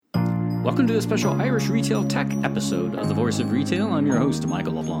Welcome to a special Irish Retail Tech episode of The Voice of Retail. I'm your host,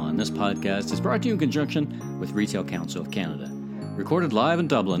 Michael LeBlanc. This podcast is brought to you in conjunction with Retail Council of Canada. Recorded live in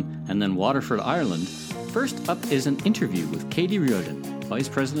Dublin and then Waterford, Ireland. First up is an interview with Catie Riordan, Vice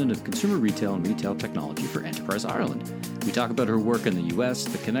President of Consumer Retail and Retail Technology for Enterprise Ireland. We talk about her work in the US,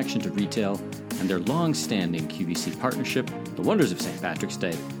 the connection to retail, and their long-standing QVC partnership, the wonders of St. Patrick's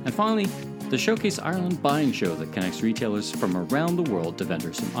Day, and finally, the Showcase Ireland buying show that connects retailers from around the world to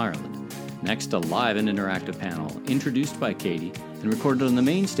vendors in Ireland. Next, a live and interactive panel introduced by Catie and recorded on the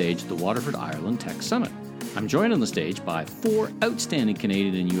main stage at the Waterford Ireland Tech Summit. I'm joined on the stage by four outstanding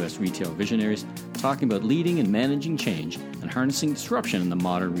Canadian and US retail visionaries talking about leading and managing change and harnessing disruption in the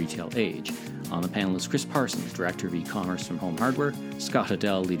modern retail age. On the panel is Chris Parsons, Director of E-Commerce from Home Hardware, Scott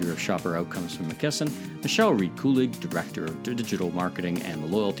Adel, Leader of Shopper Outcomes from Mckesson, Michelle Read-Kulig, Director of Digital Marketing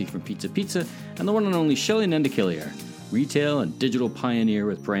and Loyalty from Pizza, and the one and only Shelly Nandkeolyar, Retail and Digital Pioneer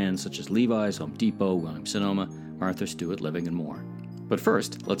with brands such as Levi's, Home Depot, Williams-Sonoma, Martha Stewart Living and more. But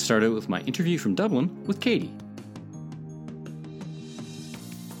first, let's start out with my interview from Dublin with Catie.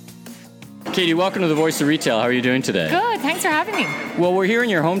 Catie, welcome to The Voice of Retail. How are you doing today? Good, thanks for having me. Well, we're here in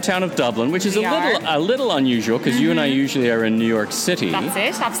your hometown of Dublin, which is a little unusual because you and I usually are in New York City. That's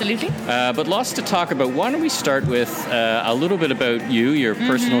it, absolutely. But lots to talk about. Why don't we start with a little bit about you, your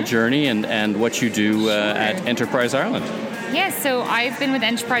personal journey, and what you do at Enterprise Ireland. Yeah, so I've been with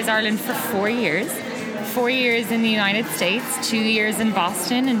Enterprise Ireland for 4 years. 4 years in the United States, 2 years in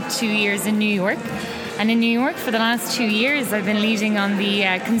Boston, and 2 years in New York. And in New York, for the last 2 years, I've been leading on the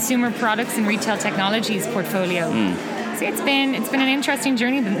consumer products and retail technologies portfolio. So it's been an interesting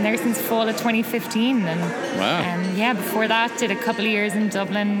journey. Been there since fall of 2015. And before that, did a couple of years in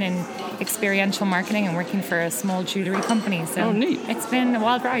Dublin in experiential marketing and working for a small jewellery company. So neat. It's been a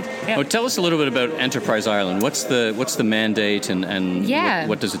wild ride. Yeah. Oh, tell us a little bit about Enterprise Ireland. What's the mandate and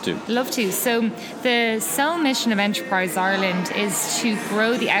what does it do? Love to. So the sole mission of Enterprise Ireland is to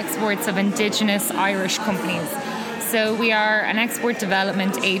grow the exports of Indigenous Irish companies. So we are an export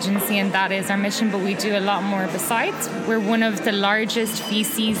development agency, and that is our mission, but we do a lot more besides. We're one of the largest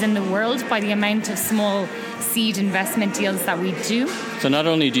VCs in the world by the amount of small seed investment deals that we do. So not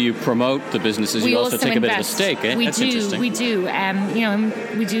only do you promote the businesses, you also take invest. A bit of a stake, eh? That's interesting. We do.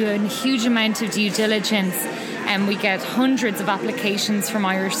 We do a huge amount of due diligence, and we get hundreds of applications from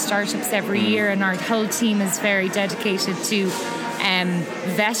Irish startups every year, and our whole team is very dedicated to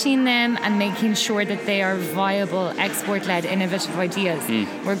vetting them and making sure that they are viable, export-led, innovative ideas.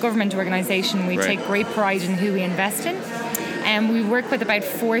 We're a government organisation. We take great pride in who we invest in. And we work with about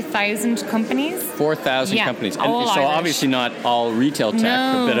 4,000 companies. 4,000 companies. And all so Irish. Obviously not all retail tech,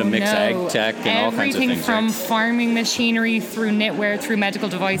 a bit of mixed ag tech and all kinds of things. Everything from farming machinery through knitwear, through medical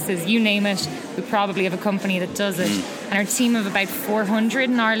devices, you name it, we probably have a company that does it. And our team of about 400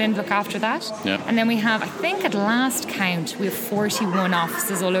 in Ireland look after that. Yeah. And then we have, I think at last count, we have 41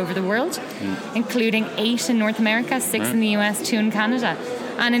 offices all over the world, including 8 in North America, 6 in the US, 2 in Canada.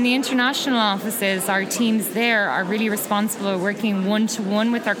 And in the international offices, our teams there are really responsible for working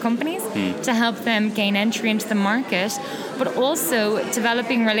one-to-one with our companies to help them gain entry into the market, but also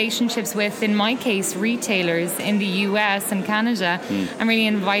developing relationships with, in my case, retailers in the US and Canada, and really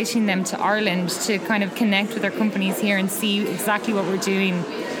inviting them to Ireland to kind of connect with our companies here and see exactly what we're doing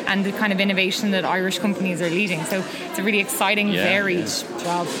and the kind of innovation that Irish companies are leading. So it's a really exciting, varied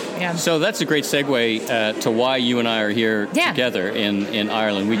job. Yeah. So that's a great segue to why you and I are here together in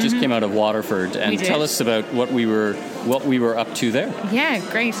Ireland. We just came out of Waterford, and tell us about what we were up to there. Yeah,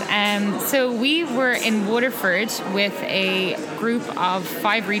 great. So we were in Waterford with a group of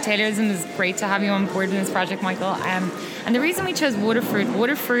 5 retailers, and it was great to have you on board in this project, Michael. And the reason we chose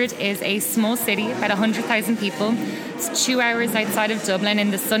Waterford is a small city, about 100,000 people. It's 2 hours outside of Dublin in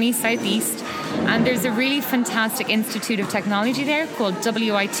the sunny southeast. And there's a really fantastic Institute of Technology there called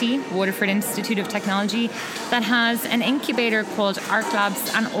WIT, Waterford Institute of Technology, that has an incubator called Arc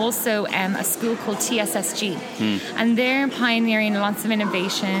Labs and also a school called TSSG. And they're pioneering lots of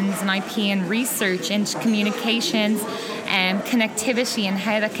innovations and IP and research into communications and connectivity and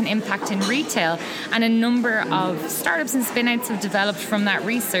how that can impact in retail. And a number of startups and spin-outs have developed from that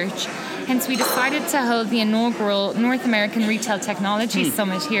research. Hence, we decided to hold the inaugural North American Retail Technology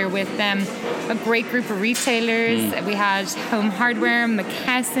Summit here with a great group of retailers. We had Home Hardware,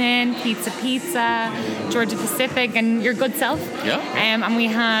 Mckesson, Pizza, Georgia Pacific, and your good self. Yeah. And we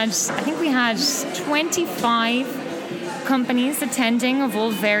had 25 companies attending of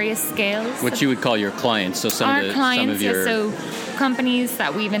all various scales. What you would call your clients, so some of your... so companies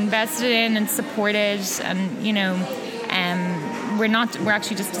that we've invested in and supported and, we're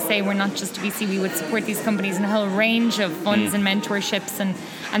actually just to say we're not just a VC. We would support these companies in a whole range of funds and mentorships,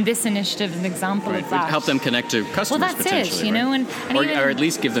 and this initiative is an example of that. Help them connect to customers. Well, that's potentially, it, you know, and or at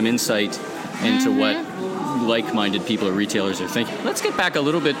least give them insight into what like-minded people or retailers are thinking. Let's get back a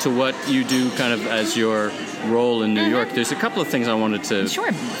little bit to what you do kind of as your role in New York. There's a couple of things I wanted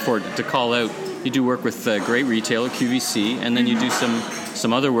to call out. You do work with a great retailer, QVC, and then you do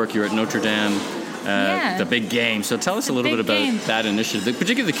some other work. You're at Notre Dame, the big game. So tell us a little bit about that initiative.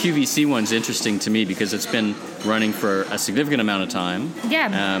 Particularly the QVC one's interesting to me because it's been running for a significant amount of time.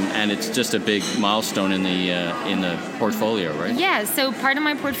 And it's just a big milestone in the portfolio, right? Yeah, so part of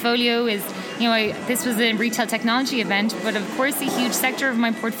my portfolio is, this was a retail technology event, but of course a huge sector of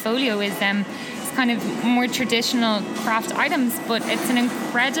my portfolio is kind of more traditional craft items, but it's an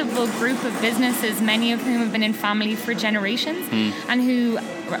incredible group of businesses, many of whom have been in family for generations and who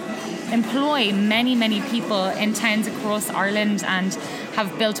employ many, many people in towns across Ireland and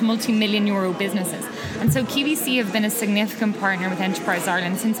have built multi-million euro businesses. And so QVC have been a significant partner with Enterprise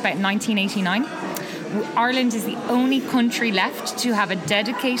Ireland since about 1989. Ireland is the only country left to have a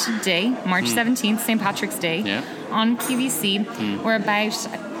dedicated day, March 17th, St. Patrick's Day, on QVC, where about,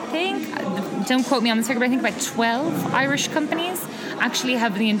 don't quote me on this figure, but I think about 12 Irish companies actually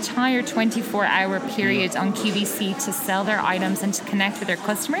have the entire 24-hour period on QVC to sell their items and to connect with their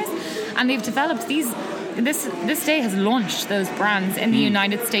customers. And they've developed this day has launched those brands in the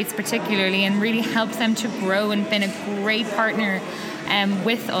United States particularly and really helped them to grow and been a great partner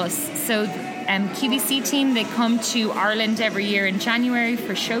with us. So QVC team, they come to Ireland every year in January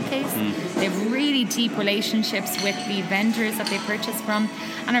for Showcase. They have really deep relationships with the vendors that they purchase from,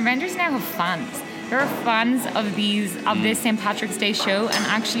 and our vendors now have fans. There are fans of this St. Patrick's Day show, and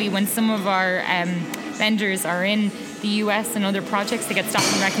actually when some of our vendors are in the US and other projects, they get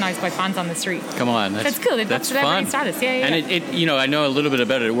stopped and recognized by fans on the street. Come on, that's cool. That's celebrity status. Yeah. And it I know a little bit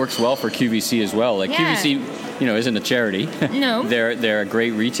about it. It works well for QVC as well. QVC, isn't a charity. No, they're a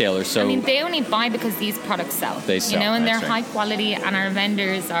great retailer. So they only buy because these products sell. They sell, and they're high quality, and our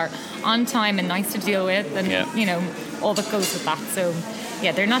vendors are on time and nice to deal with, and all that goes with that. So.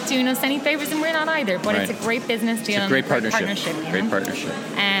 Yeah, they're not doing us any favors, and we're not either. But it's a great business deal, and a great partnership. Great partnership.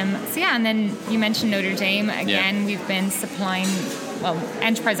 And then you mentioned Notre Dame again. We've been supplying. Well,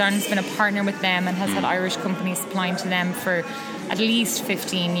 Enterprise Ireland's been a partner with them and has had Irish companies supplying to them for at least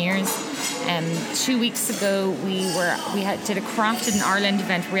 15 years. 2 weeks ago, we did a Crafted in Ireland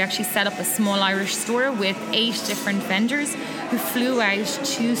event where we actually set up a small Irish store with 8 different vendors who flew out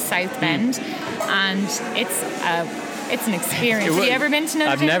to South Bend, and it's an experience. Have you ever been to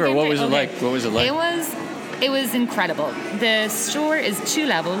Notre Dame? I've never. What was it like? It was incredible. The store is 2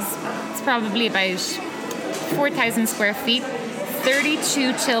 levels. It's probably about 4,000 square feet,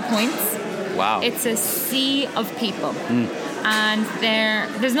 32 till points. Wow. It's a sea of people. And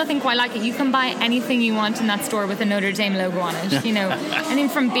there's nothing quite like it. You can buy anything you want in that store with a Notre Dame logo on it. Anything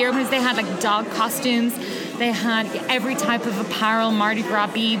from beer openers. They had like dog costumes. They had every type of apparel, Mardi Gras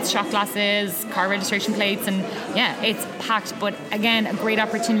beads, shot glasses, car registration plates, and it's packed. But again, a great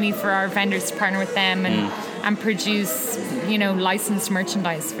opportunity for our vendors to partner with them and produce, licensed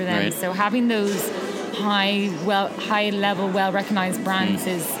merchandise for them. Right. So having those high level, well recognized brands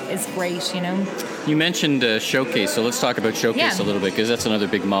is great. You mentioned Showcase, so let's talk about Showcase a little bit because that's another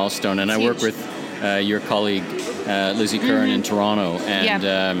big milestone. And I work with your colleague Lizzie Curran in Toronto,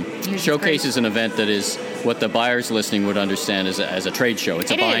 and Showcase is an event that is what the buyers listening would understand as a trade show.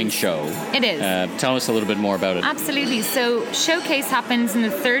 It's a buying show. It is. Tell us a little bit more about it. Absolutely. So Showcase happens in the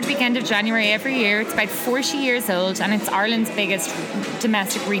 3rd weekend of January every year. It's about 40 years old, and it's Ireland's biggest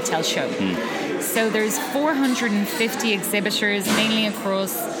domestic retail show. So there's 450 exhibitors, mainly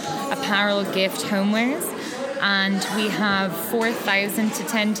across apparel, gift, homewares, and we have 4,000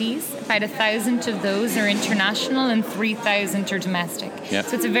 attendees. About 1,000 of those are international and 3,000 are domestic. Yep.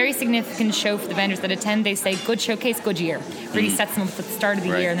 So it's a very significant show for the vendors that attend. They say, good showcase, good year. Really sets them up at the start of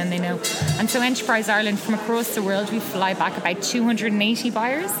the year, and then they know. And so Enterprise Ireland, from across the world, we fly back about 280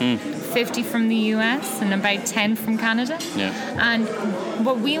 buyers, 50 from the US and about 10 from Canada. Yeah. And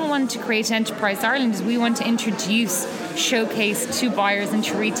what we want to create at Enterprise Ireland is we want to introduce Showcase to buyers and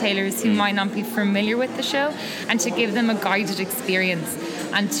to retailers who might not be familiar with the show, and to give them a guided experience,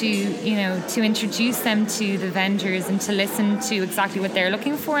 and to introduce them to the vendors and to listen to exactly what they're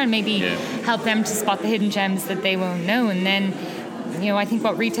looking for, and maybe help them to spot the hidden gems that they won't know. And then I think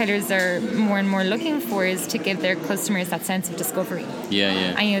what retailers are more and more looking for is to give their customers that sense of discovery.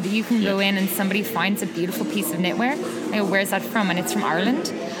 And that you can go in and somebody finds a beautiful piece of knitwear. Where's that from? And it's from Ireland.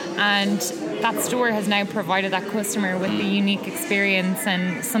 And that store has now provided that customer with a unique experience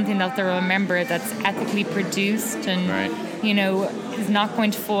and something that they'll remember that's ethically produced and is not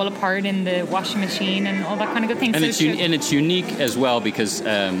going to fall apart in the washing machine and all that kind of good thing. And it's unique as well because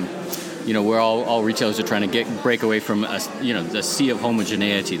we're all retailers are trying to break away from the sea of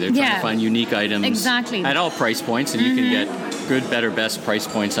homogeneity. They're trying to find unique items at all price points, and you can get good, better, best price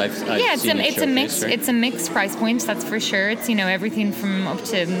points. It's a mixed right? It's a mixed price point, that's for sure. It's everything from up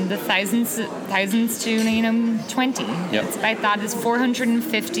to the thousands to 20. Yep. It's about that. There's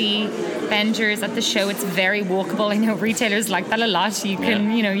 450 vendors at the show. It's very walkable. I know retailers like that a lot. You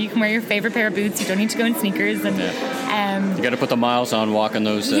can you can wear your favorite pair of boots. You don't need to go in sneakers. And you got to put the miles on walking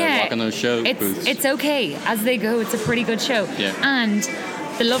those show booths. It's okay as they go. It's a pretty good show. Yeah. And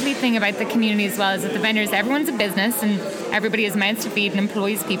the lovely thing about the community as well is that the vendors, everyone's a business and everybody has mouths to feed and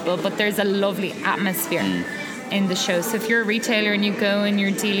employs people, but there's a lovely atmosphere in the show. So if you're a retailer and you go and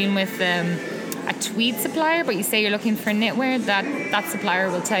you're dealing with a tweed supplier, but you say you're looking for knitwear, that supplier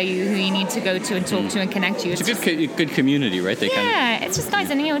will tell you who you need to go to and talk to and connect you. It's a good community, right? It's just nice.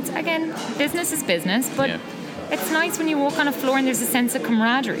 And it's, again, business is business, but it's nice when you walk on a floor and there's a sense of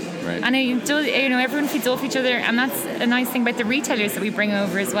camaraderie. Right. And everyone feeds off each other, and that's a nice thing about the retailers that we bring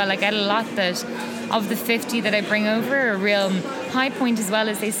over as well. I get a lot that of the 50 that I bring over, a real high point as well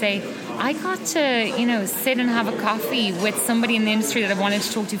is they say, I got to, sit and have a coffee with somebody in the industry that I wanted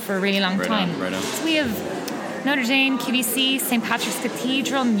to talk to for a really long time. Right on. So we have Notre Dame, QVC, St. Patrick's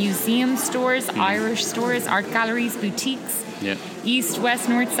Cathedral, museum stores, Irish stores, art galleries, boutiques, east, west,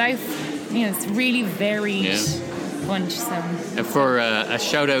 north, south. It's really varied bunch. So. And for a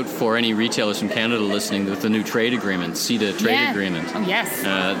shout out for any retailers from Canada listening with the new trade agreement, CETA trade agreement. Oh yes.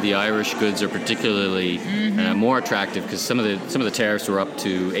 The Irish goods are particularly more attractive because some of the tariffs were up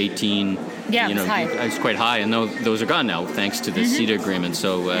to 18. Yeah, it's high. It's quite high, and those are gone now thanks to the CETA agreement.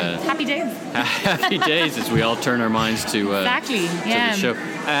 So happy days. Happy days as we all turn our minds to the show.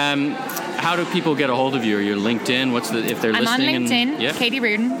 How do people get a hold of you? Are you LinkedIn? If they're listening? I'm on LinkedIn. Catie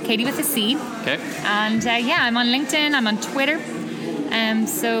Riordan, Catie with a C. Okay. And I'm on LinkedIn. I'm on Twitter.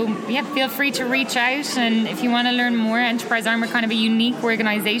 Feel free to reach out. And if you want to learn more, Enterprise Arm, we're kind of a unique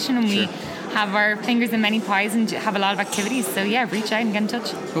organisation, and we have our fingers in many pies and have a lot of activities. So reach out and get in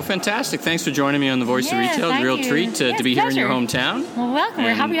touch. Well, fantastic. Thanks for joining me on The Voice of Retail. It's a real treat to be here in your hometown. Well, welcome.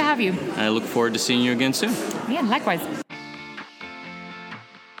 We're happy to have you. I look forward to seeing you again soon. Yeah, likewise.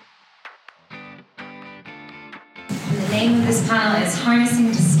 The name of this panel is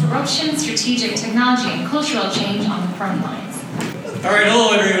Harnessing Disruption, Strategic Technology and Cultural Change on the Front Lines. All right,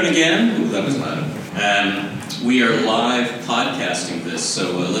 hello everyone again. Ooh, that was loud. We are live podcasting this,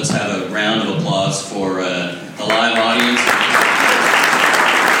 so let's have a round of applause for the live audience.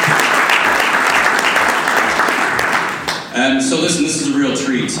 So listen, this is a real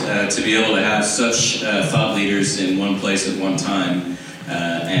treat to be able to have such thought leaders in one place at one time.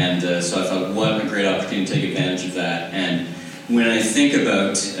 So I thought, what a great opportunity to take advantage of that. And when I think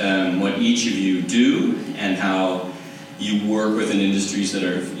about what each of you do and how you work within industries that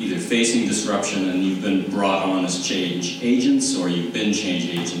are either facing disruption and you've been brought on as change agents or you've been change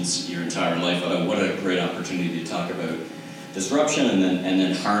agents your entire life, what a great opportunity to talk about disruption and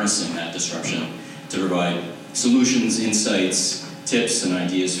then harnessing that disruption to provide solutions, insights, tips, and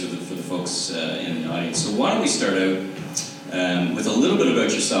ideas for the folks in the audience. So why don't we start out with a little bit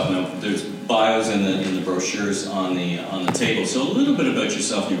about yourself. Now, there's bios in the brochures on the table. So a little bit about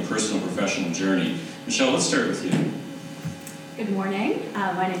yourself and your personal professional journey. Michelle, let's start with you. Good morning.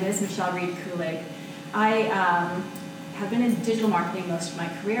 My name is Michelle Read-Kulig. I have been in digital marketing most of my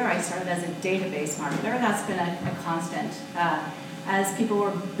career. I started as a database marketer. That's been a constant. As people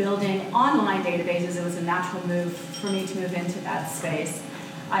were building online databases, it was a natural move for me to move into that space.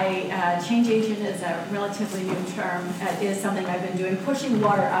 Change agent is a relatively new term. It is something I've been doing. Pushing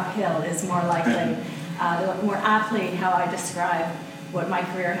water uphill is more likely, more aptly how I describe what my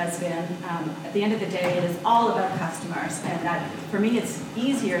career has been. At the end of the day, it is all about customers. And that, for me, it's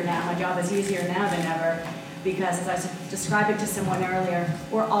easier now. My job is easier now than ever because, as I was describing to someone earlier,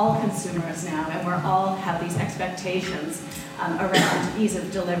 we're all consumers now, and we all have these expectations around ease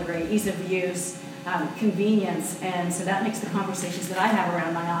of delivery, ease of use, convenience, and so that makes the conversations that I have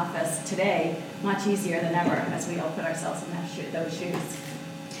around my office today much easier than ever as we all put ourselves in those shoes.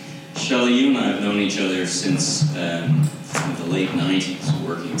 Shelly, you and I have known each other since the late 90s,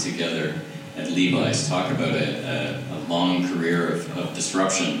 working together at Levi's. Talk about a long career of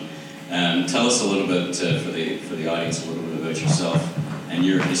disruption. Tell us a little bit, for the audience, a little bit about yourself and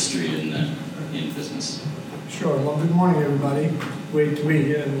your history in business. Sure. Well, good morning, everybody. Great to be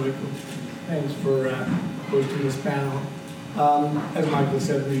here, and Michael, thanks for hosting this panel. As Michael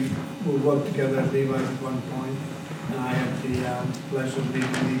said, we worked together at Levi's at one point, and I had the pleasure of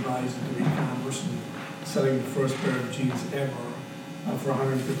leading Levi's into e-commerce and selling the first pair of jeans ever for a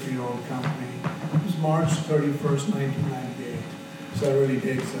 150-year-old company. It was March 31st, 1998. So that really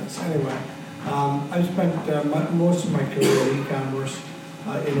dates us. Anyway, I've spent most of my career in e-commerce,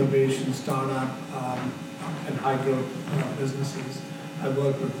 innovation, startup, and high-growth businesses. I've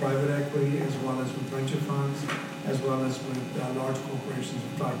worked with private equity as well as with venture funds, as well as with large corporations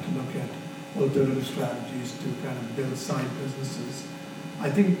who try to look at alternative strategies to kind of build side businesses. I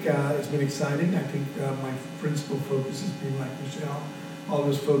think it's been exciting. I think my principal focus has been, like Michelle,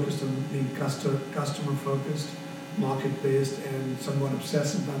 always focused on being customer-focused, market-based, and somewhat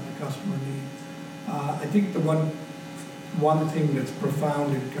obsessive about the customer need. I think the one thing that's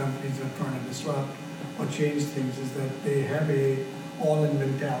profound in companies that are trying to disrupt or change things is that they have a all-in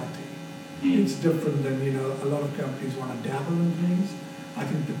mentality. It's different than, a lot of companies want to dabble in things. I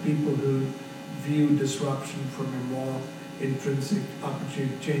think the people who view disruption from a more intrinsic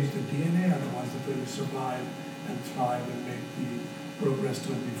opportunity to change the DNA, otherwise they're going to survive and thrive and make the progress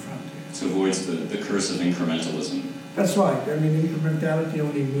to a new frontier. So avoids the curse of incrementalism. That's right. I mean, incrementality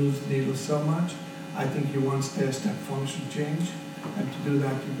only moves the needle so much. I think you want step function change, and to do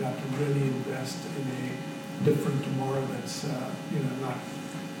that, you've got to really invest in a different tomorrow that's, not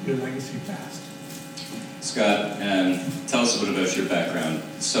your legacy past. Scott, tell us a bit about your background.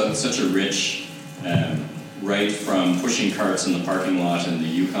 So such a rich, right from pushing carts in the parking lot in the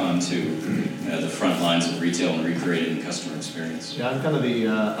Yukon to the front lines of retail and recreating the customer experience. Yeah, I'm kind of the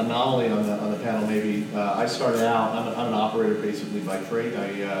anomaly on the panel. Maybe I started out. I'm an operator basically by trade.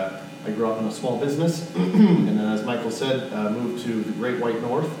 I grew up in a small business, and then, as Michael said, moved to the Great White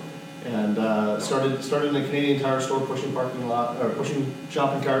North, and started in a Canadian Tire store, pushing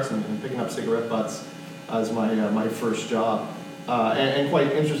shopping carts and picking up cigarette butts as my first job. And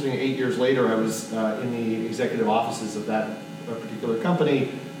quite interesting, 8 years later, I was in the executive offices of that particular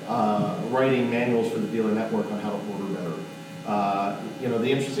company, writing manuals for the dealer network on how to order better.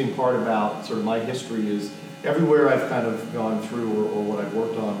 The interesting part about sort of my history is everywhere I've kind of gone through or what I've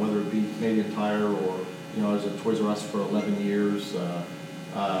worked on, whether it be Canadian Tire or, I was at Toys R Us for 11 years,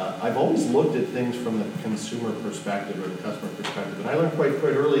 I've always looked at things from the consumer perspective or the customer perspective. And I learned quite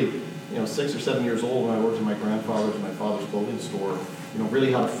early, 6 or 7 years old when I worked in my grandfather's and my father's clothing store,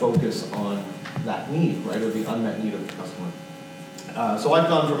 really how to focus on that need, right, or the unmet need of the customer. So I've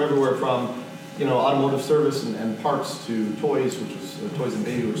gone from everywhere from, automotive service and parts to toys, which was Toys and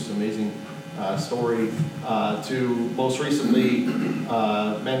Baby, which is an amazing story, to most recently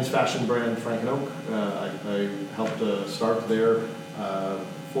men's fashion brand Frank & Oak. I helped start their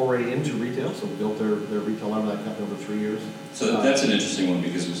foray into retail, so we built their retail arm of that company over 3 years. So that's an interesting one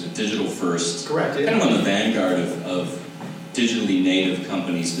because it was a digital first, correct, kind of on the vanguard of digitally native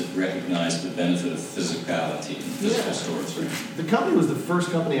companies that recognize the benefit of physicality in physical stores. Right? The company was the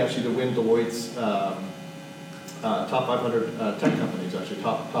first company actually to win Deloitte's top 500 tech companies, actually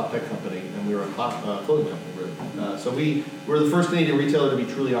top tech company, and we were a top clothing company, really. So we were the first Canadian retailer to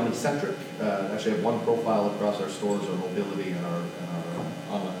be truly omni-centric. Actually have one profile across our stores, our mobility, and our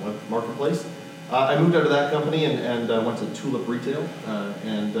online web marketplace. I moved out of that company and went to Tulip Retail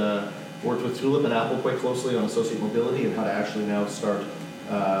and worked with Tulip and Apple quite closely on associate mobility and how to actually now start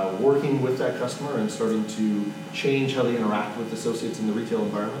working with that customer and starting to change how they interact with associates in the retail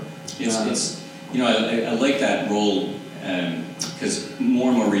environment. I like that role because more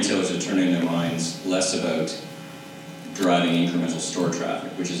and more retailers are turning their minds less about driving incremental store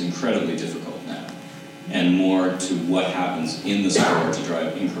traffic, which is incredibly difficult now, and more to what happens in the store to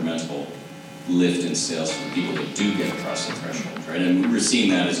drive incremental lift in sales for the people that do get across the threshold, right? And we're seeing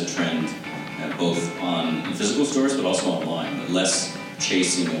that as a trend both in physical stores but also online, but less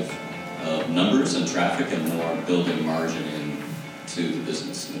chasing of numbers and traffic and more building margin to the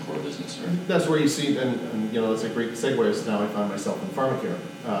business and the core business, right? That's where you see, and that's a great segue, as now I find myself in pharmacare,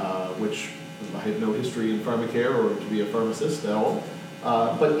 which I had no history in pharmacare or to be a pharmacist at all.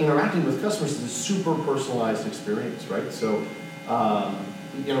 But interacting with customers is a super personalized experience, right? So,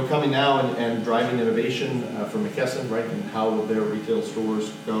 coming now and driving innovation for Mckesson, right, and how their retail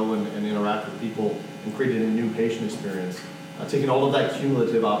stores go and interact with people and creating a new patient experience, taking all of that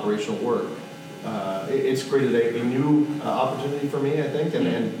cumulative operational work. It's created a new opportunity for me, I think,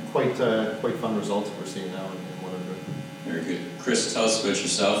 and quite fun results that we're seeing now in what I'm doing. Very good. Chris, tell us about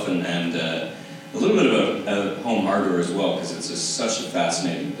yourself and a little bit about Home Hardware as well, because it's such a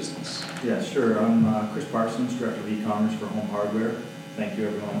fascinating business. Yeah, sure. I'm Chris Parsons, Director of E-commerce for Home Hardware. Thank you,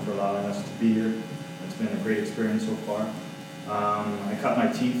 everyone, for allowing us to be here. It's been a great experience so far. I cut my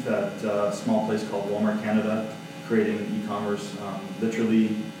teeth at a small place called Walmart Canada, creating e-commerce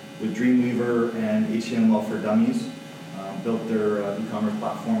literally with Dreamweaver and HTML for Dummies. Built their e-commerce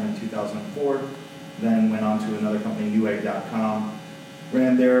platform in 2004. then went on to another company, Newegg.com,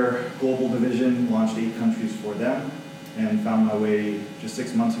 ran their global division, launched 8 countries for them, and found my way just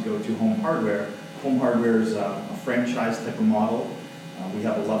 6 months ago to Home Hardware. Home Hardware is a franchise type of model. We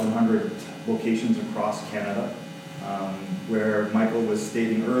have 1,100 locations across Canada, where Michael was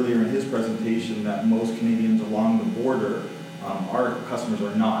stating earlier in his presentation that most Canadians along the border, our customers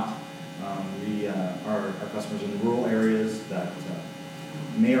are not. Our customers in rural areas that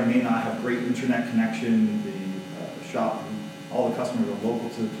may or may not have great internet connection. The shop, all the customers are local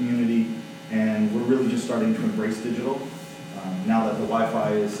to the community, and we're really just starting to embrace digital. Now that the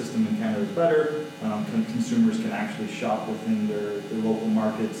Wi-Fi system in Canada is better, consumers can actually shop within their local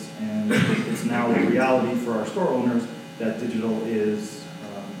markets, and it's now a reality for our store owners that digital is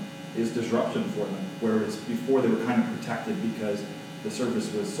disruption for them, whereas before they were kind of protected because the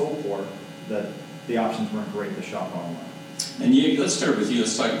service was so poor that the options weren't great to shop online. And let's start with you.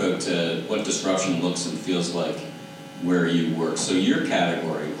 Let's talk about what disruption looks and feels like where you work. So your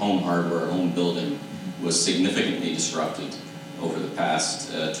category, home hardware, home building, was significantly disrupted over the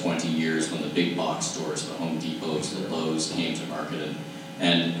past 20 years when the big box stores, the Home Depots, the Lowe's came to market.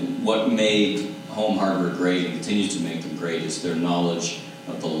 And what made home hardware great and continues to make them great is their knowledge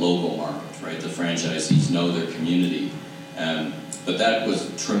of the local market, right? The franchisees know their community. But that was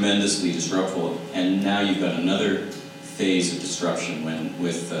tremendously disruptive, and now you've got another phase of disruption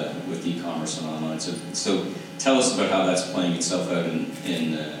with e-commerce and online. So tell us about how that's playing itself out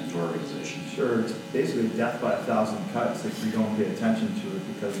in your organization. Sure, it's basically death by 1,000 cuts if you don't pay attention to it,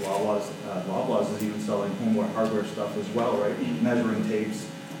 because Loblaws is even selling home hardware stuff as well, right? Mm-hmm. Measuring tapes,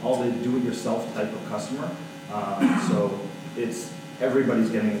 all the do-it-yourself type of customer. So it's everybody's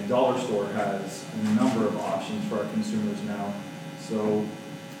getting a dollar store has a number of options for our consumers now. So,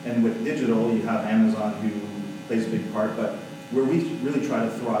 and with digital, you have Amazon who plays a big part, but where we really try to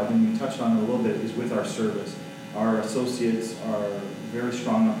thrive, and we touched on it a little bit, is with our service. Our associates are very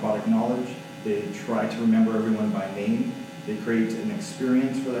strong on product knowledge. They try to remember everyone by name. They create an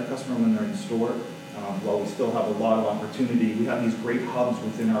experience for that customer when they're in store. While we still have a lot of opportunity, we have these great hubs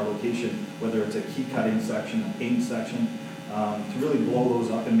within our location, whether it's a key cutting section, a paint section, to really blow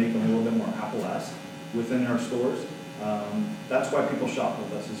those up and make them a little bit more Apple-esque within our stores. That's why people shop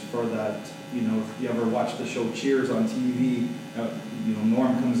with us, is for that, if you ever watch the show Cheers on TV,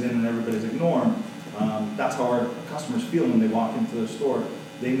 Norm comes in and everybody's like, Norm. That's how our customers feel when they walk into the store.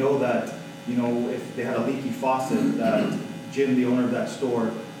 They know that, if they had a leaky faucet, that Jim, the owner of that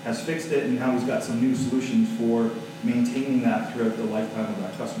store, has fixed it, and now he's got some new solutions for maintaining that throughout the lifetime of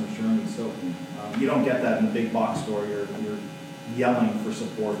that customer's journey. So you don't get that in the big box store. You're yelling for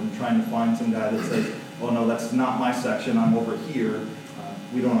support and trying to find some guy that says, oh no, that's not my section, I'm over here.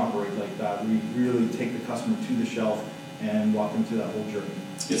 We don't operate like that. We really take the customer to the shelf and walk them through that whole journey.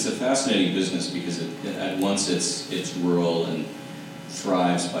 It's a fascinating business because at once it's rural and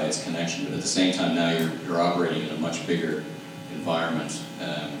thrives by its connection, but at the same time now you're operating in a much bigger environment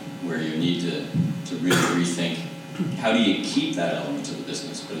where you need to really rethink how do you keep that element of the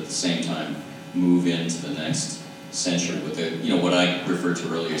business, but at the same time move into the next century with what I referred to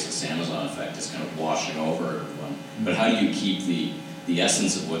earlier as this Amazon effect, is kind of washing over everyone. But how do you keep the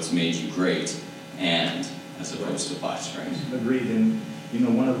essence of what's made you great and as opposed to but, right? Agreed. And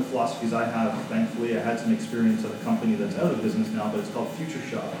one of the philosophies I have, thankfully, I had some experience at a company that's out of business now, but it's called Future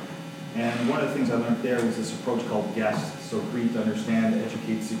Shop. And one of the things I learned there was this approach called GUEST. So read, understand,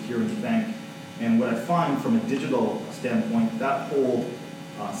 educate, secure, and thank. And what I find from a digital standpoint, that whole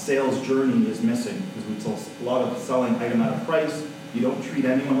sales journey is missing, because we sell a lot of selling item at a price. You don't treat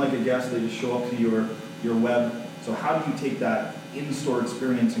anyone like a guest. They just show up to your web. So how do you take that in-store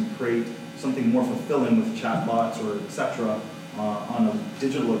experience and create something more fulfilling with chatbots or etc. On a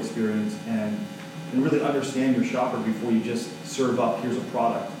digital experience, and really understand your shopper before you just serve up, here's a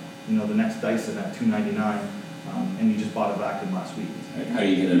product, the next Dyson at $299, and you just bought a vacuum last week. Right. How do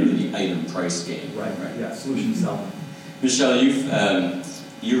you get out of the item price game? Right. Yeah, solution selling. Michelle,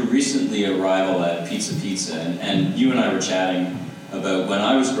 you're recently arrival at Pizza, and you and I were chatting about when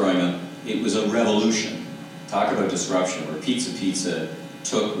I was growing up, it was a revolution. Talk about disruption, where Pizza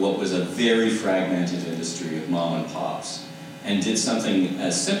took what was a very fragmented industry of mom and pops and did something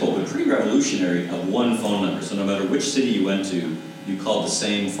as simple but pretty revolutionary of one phone number. So no matter which city you went to, you called the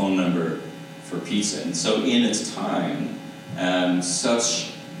same phone number for pizza. And so in its time,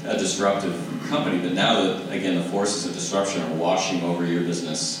 such a disruptive company, but now that, again, the forces of disruption are washing over your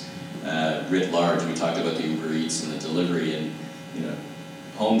business writ large. We talked about the Uber Eats and the delivery, and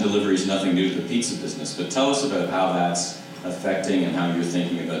home delivery is nothing new to the pizza business, but tell us about how that's affecting and how you're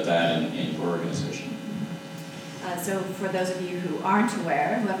thinking about that in your organization. So for those of you who aren't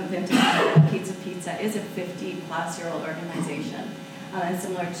aware, who haven't been to Canada, Pizza is a 50-plus-year-old organization. And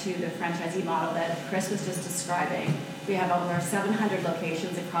similar to the franchisee model that Chris was just describing, we have over 700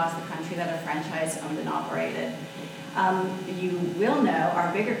 locations across the country that are franchise-owned and operated. You will know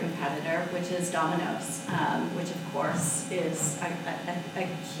our bigger competitor, which is Domino's, which of course is a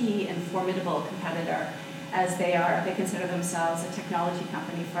key and formidable competitor, as they consider themselves a technology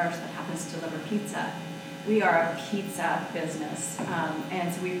company first that happens to deliver pizza. We are a pizza business,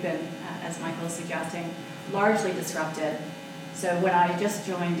 and so we've been, as Michael was suggesting, largely disrupted. So when I just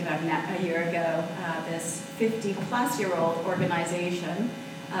joined about a year ago, this 50-plus-year-old organization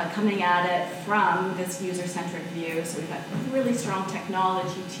coming at it from this user-centric view. So we've got a really strong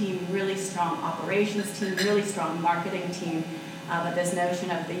technology team, really strong operations team, really strong marketing team, but this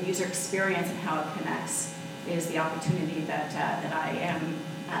notion of the user experience and how it connects is the opportunity that I am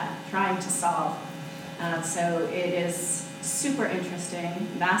trying to solve. So it is super interesting,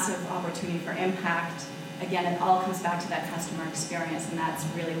 massive opportunity for impact. Again, it all comes back to that customer experience, and that's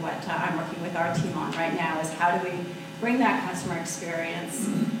really what I'm working with our team on right now, is how do we bring that customer experience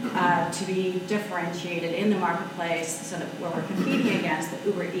to be differentiated in the marketplace, so that where we're competing against the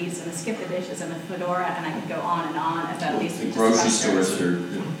Uber Eats and the Skip the Dishes and the Fedora, and I could go on and on about these. The grocery stores that are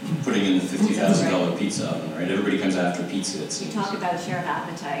putting in the $50,000 pizza oven, right? Everybody comes after pizza, it seems. You talk about share of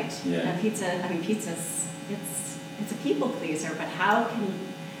appetite. Yeah. And pizza's it's a people pleaser, but how can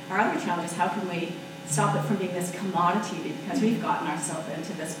our other challenges? How can we stop it from being this commodity, because we've gotten ourselves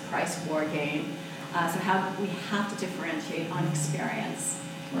into this price war game? So how we have to differentiate on experience.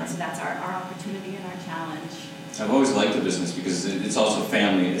 Right. So that's our opportunity and our challenge. I've always liked the business because it's also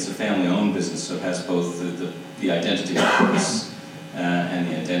family. It's a family-owned business, so it has both the identity of course and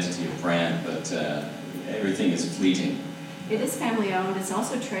the identity of brand, but everything is fleeting. It is family-owned. It's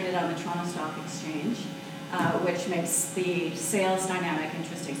also traded on the Toronto Stock Exchange, which makes the sales dynamic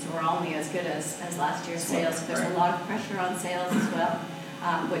interesting. So we're only as good as last year's sales. There's a lot of pressure on sales as well,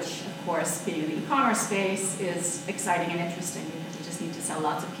 which, of course, being in the e-commerce space is exciting and interesting because you just need to sell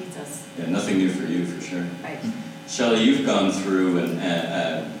lots of pizzas. Yeah, nothing new for you, for sure. Right. Shelly, you've gone through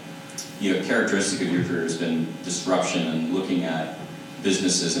a characteristic of your career has been disruption and looking at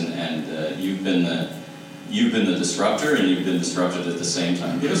businesses, and you've been the disruptor and you've been disrupted at the same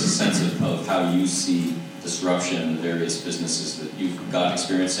time. Give us a sense of how you see disruption in the various businesses that you've got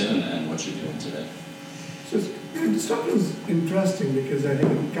experience in and what you're doing today. So disruption is interesting because I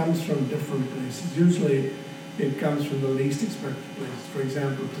think it comes from different places. Usually it comes from the least expected places. For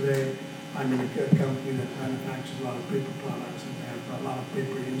example, today I'm in a company that manufactures a lot of paper products, and they have a lot of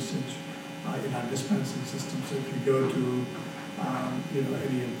paper usage in our dispensing system. So if you go to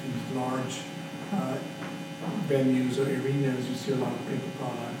any of these large venues or arenas, you see a lot of paper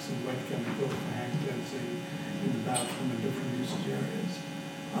products and wet chemicals for hand cleansing in the bathroom and different usage areas.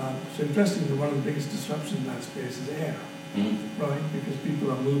 So interestingly, one of the biggest disruptions in that space is air, right? Because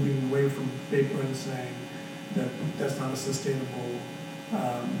people are moving away from paper and saying that that's not a sustainable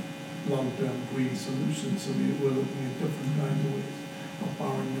long-term green solution. So we're looking at different kinds of ways of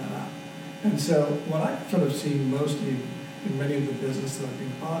powering that up. And so what I've sort of seen mostly in many of the businesses that I've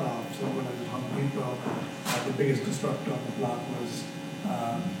been part of, so when I was at Home Depot, the biggest disruptor on the block was,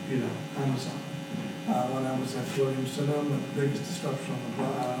 Amazon. When I was at Williams-Sonoma, the biggest disruption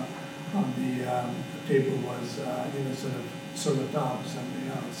on the table was, sort of solar towers, something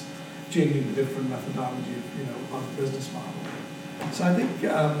else, changing the different methodology of the business model. So I think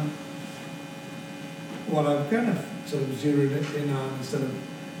what I've kind of sort of zeroed in on is sort of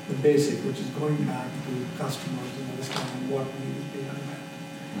the basic, which is going back to customers and understanding what need is behind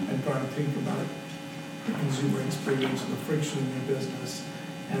that, and trying to think about the consumer experience and the friction in your business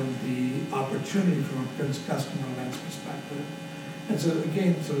and the opportunity from a customer lens perspective. And so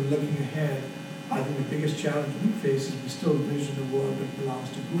again, sort of looking ahead, I think the biggest challenge we face is we still vision a world that belongs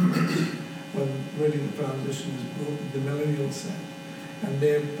to boomers, when really the transition is the millennial set. And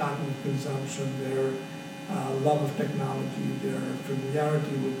their pattern of consumption, their love of technology, their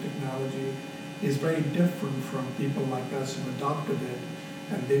familiarity with technology is very different from people like us who adopted it,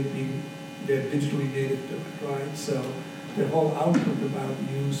 and they're digitally native to it, right? So their whole outlook about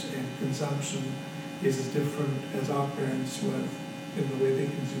use and consumption is as different as our parents were in the way they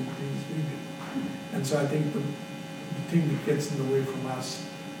consume things we do. And so I think the thing that gets in the way from us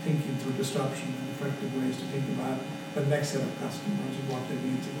thinking through disruption and effective ways to think about the next set of customers and what their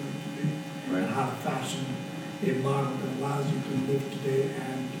needs are going to be, right, and how to fashion a model that allows you to live today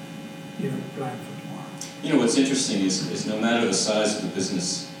and plan for tomorrow. What's interesting is no matter the size of the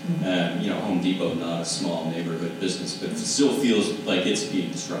business Home Depot, not a small neighborhood business, but it still feels like it's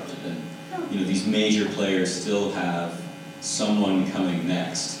being disrupted. And these major players still have someone coming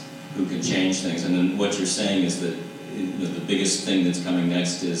next who can change things. And then what you're saying is that the biggest thing that's coming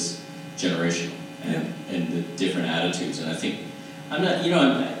next is generational and the different attitudes. And I think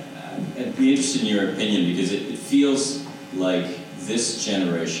I'd be interested in your opinion, because it feels like this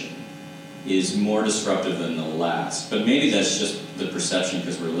generation is more disruptive than the last. But maybe that's just the perception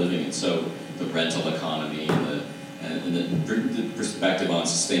because we're living it. So the rental economy and the perspective on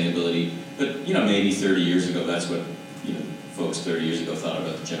sustainability. But maybe 30 years ago, that's what folks 30 years ago thought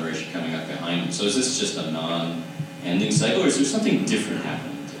about the generation coming up behind them. So is this just a non-ending cycle, or is there something different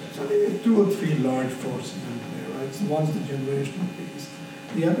happening today? So I think there are two or three large forces in play, right? So one's the generational piece.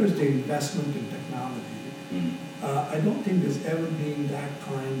 The other is the investment in technology. I don't think there's ever been that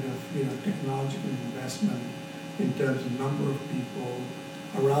kind of technological investment in terms of number of people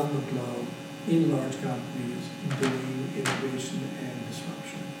around the globe in large companies doing innovation and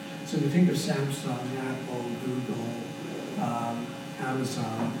disruption. So if you think of Samsung, Apple, Google,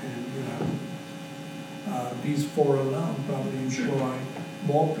 Amazon, and these four alone probably employ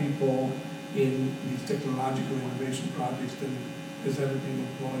more people in these technological innovation projects than has ever been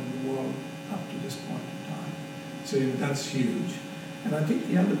employed in the world up to this point in time. So that's huge. And I think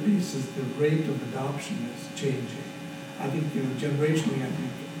the other piece is the rate of adoption is changing. I think generationally, I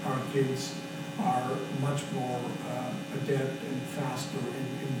think our kids are much more adept and faster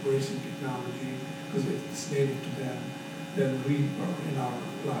in embracing technology because it's native to them than we were in our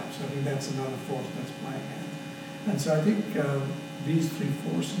lives. So I think that's another force that's playing in. And so I think these three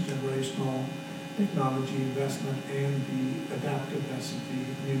forces, generational, technology investment, and the adaptiveness of the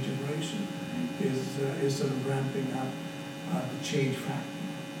new generation is sort of ramping up the change factor.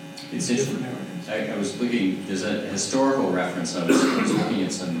 It's interesting. I was looking, there's a historical reference. I was looking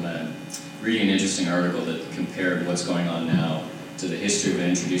at some, reading an interesting article that compared what's going on now to the history of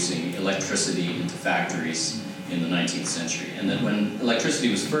introducing electricity into factories in the 19th century. And that when electricity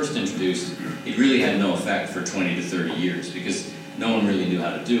was first introduced, it really had no effect for 20 to 30 years because no one really knew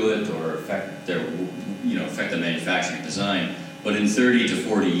how to do it or affect the manufacturing design. But in 30 to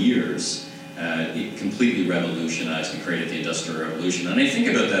 40 years, it completely revolutionized and created the Industrial Revolution. And I think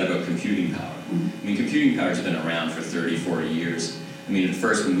about that about computing power. I mean, computing power has been around for 30, 40 years. I mean, at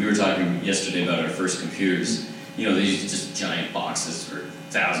first, when we were talking yesterday about our first computers, these just giant boxes for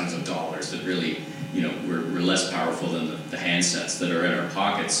thousands of dollars that really, were less powerful than the handsets that are in our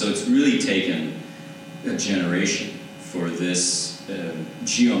pockets. So it's really taken a generation for this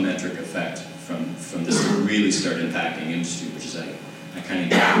geometric effect from this to really start impacting industry, which is I kind of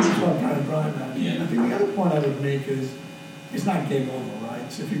get. That's what I'm trying to drive at. Yeah. I think the other point I would make is it's not game over, right?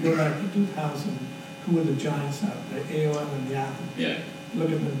 So if you go back to 2000, who were the giants out there? AOL and Yahoo. Yeah.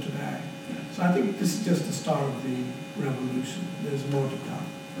 Look at them today. Yeah. So I think this is just the start of the revolution. There's more to come.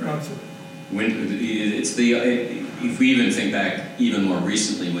 Right. Lots of it. If we even think back even more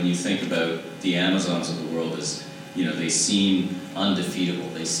recently, when you think about the Amazons of the world, they seem undefeatable.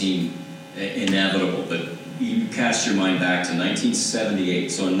 They seem inevitable, but you cast your mind back to 1978.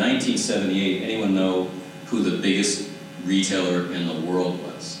 So in 1978, anyone know who the biggest retailer in the world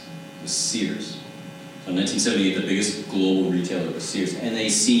was? It was Sears. So in 1978, the biggest global retailer was Sears, and they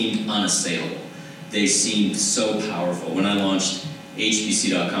seemed unassailable. They seemed so powerful. When I launched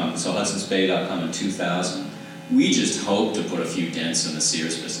HBC.com, so Hudson'sBay.com in 2000, we just hoped to put a few dents in the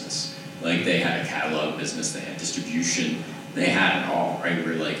Sears business. Like they had a catalog business, they had distribution, they had it all, right?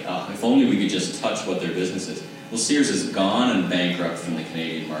 We were like, oh, if only we could just touch what their business is. Well, Sears is gone and bankrupt from the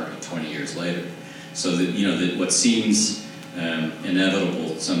Canadian market 20 years later. So that that what seems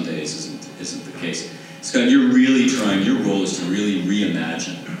inevitable some days isn't the case. Scott, your role is to really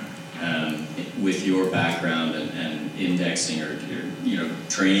reimagine with your background and indexing or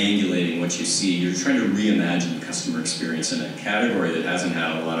triangulating what you see. You're trying to reimagine the customer experience in a category that hasn't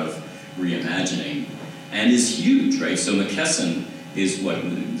had a lot of reimagining and is huge, right? So Mckesson is the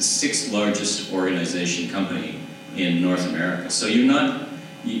 6th largest organization company in North America. So you're not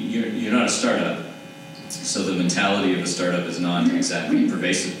a startup. So the mentality of a startup is not exactly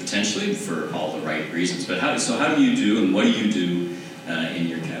pervasive, potentially for all the right reasons. But how do you do, and what do you do in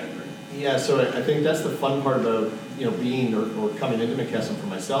your category? Yeah, so I think that's the fun part about being or coming into Mckesson for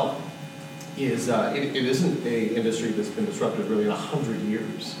myself is it isn't an industry that's been disrupted really in 100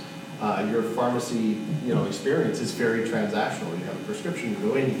 years. Your pharmacy experience is very transactional. You have a prescription, you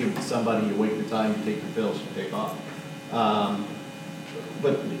go in, you give it to somebody, you wait your time, you take your pills, you take off.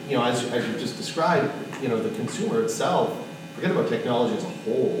 But as you just described, the consumer itself, forget about technology as a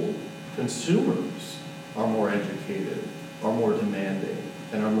whole, consumers are more educated, are more demanding.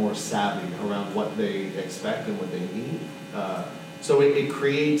 and are more savvy around what they expect and what they need. So it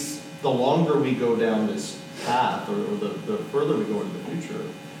creates, the longer we go down this path, or the further we go into the future,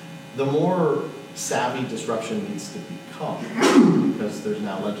 the more savvy disruption needs to become, because there's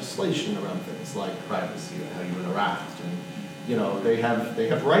now legislation around things like privacy and how you interact, and they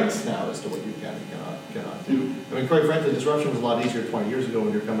have rights now as to what you can and cannot do. I mean, quite frankly, disruption was a lot easier 20 years ago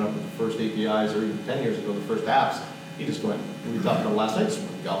when you're coming up with the first APIs, or even 10 years ago, the first apps. You just went, we talked about last night, just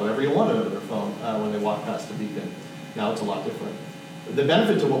got whatever you wanted on their phone when they walked past the beacon. Now it's a lot different. The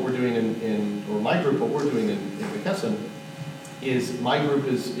benefit to what we're doing or my group, what we're doing in Mckesson, is my group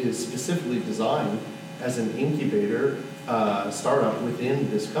is specifically designed as an incubator startup within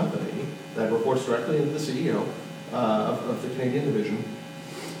this company that reports directly into the CEO of the Canadian division,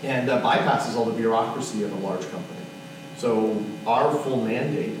 and bypasses all the bureaucracy of a large company. So our full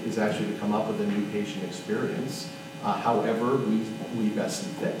mandate is actually to come up with a new patient experience, however we best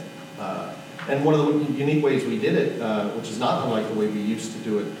see fit. And one of the unique ways we did it, which is not unlike the way we used to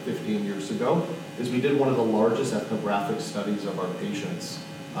do it 15 years ago, is we did one of the largest ethnographic studies of our patients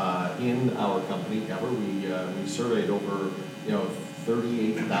in our company ever. We surveyed over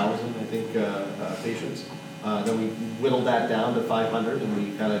 38,000, I think, patients. Then we whittled that down to 500, and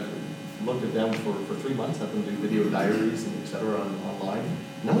we kind of looked at them for 3 months, had them do video diaries and et cetera online.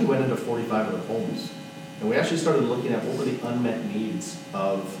 And then we went into 45 of their homes. And we actually started looking at what were the unmet needs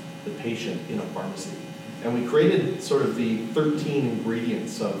of the patient in a pharmacy. And we created sort of the 13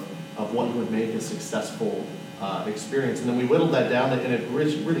 ingredients of what would make a successful experience. And then we whittled that down, and it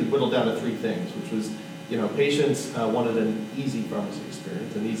really whittled down to 3 things, which was, patients wanted an easy pharmacy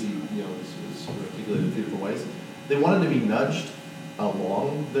experience, and easy, is articulated in 2 different ways. They wanted to be nudged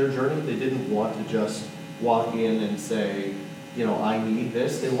along their journey. They didn't want to just walk in and say, I need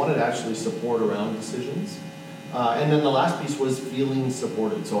this. They wanted actually support around decisions. And then the last piece was feeling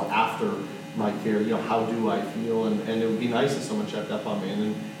supported. So after my care, how do I feel? And it would be nice if someone checked up on me.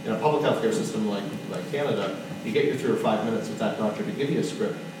 And in a public healthcare system like Canada, you get your 3 or 5 minutes with that doctor to give you a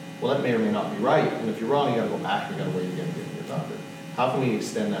script. Well, that may or may not be right. And if you're wrong, you got to go back. You got to wait again to get to your doctor. How can we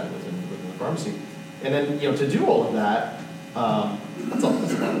extend that within the pharmacy? And then, to do all of that, that's a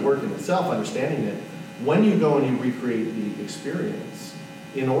lot of work in itself, understanding it. When you go and you recreate the experience,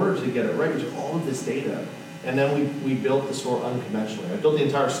 in order to get it right, we took all of this data, and then we built the store unconventionally. I built the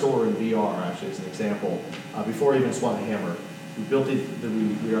entire store in VR, actually, as an example, before I even swung a hammer. We built it,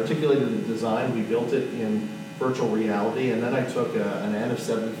 we articulated the design, we built it in virtual reality, and then I took an N of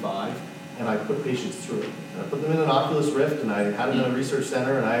 75, and I put patients through it. And I put them in an Oculus Rift, and I had them in a research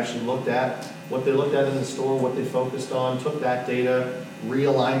center, and I actually looked at what they looked at in the store, what they focused on, took that data,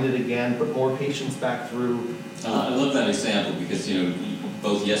 realigned it again, put more patients back through. I love that example because,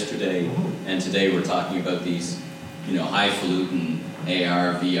 both yesterday and today we're talking about these, highfalutin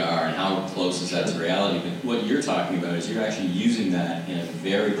AR, VR, and how close is that to reality. But what you're talking about is you're actually using that in a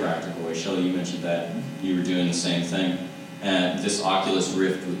very practical way. Shelly, you mentioned that you were doing the same thing. And this Oculus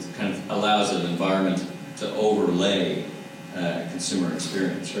Rift kind of allows an environment to overlay consumer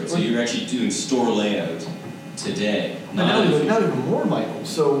experience, right? So you're actually doing store layout today. Not even more, Michael.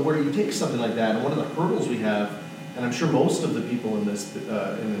 So where you take something like that, and one of the hurdles we have, and I'm sure most of the people in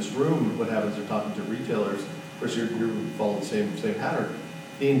this room would have as they're talking to retailers, of course you follow the same pattern.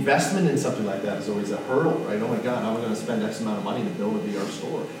 The investment in something like that is always a hurdle, right? Oh my God, how am I going to spend X amount of money to build a VR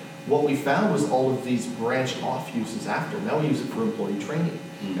store? What we found was all of these branched off uses after. Now we use it for employee training,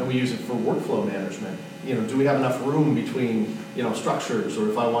 and we use it for workflow management. Do we have enough room between, structures, or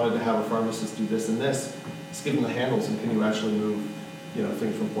if I wanted to have a pharmacist do this and this, just give them the handles, and can you actually move,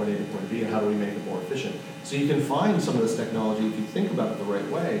 things from point A to point B, and how do we make it more efficient? So you can find some of this technology, if you think about it the right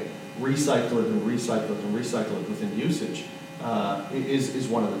way, recycle it and recycle it and recycle it within usage, is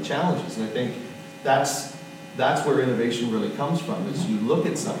one of the challenges. And I think that's where innovation really comes from, is you look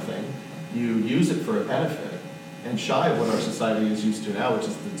at something, you use it for a benefit, and shy of what our society is used to now, which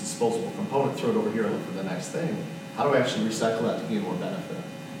is the disposable component, throw it over here and look for the next thing. How do I actually recycle that to gain more benefit?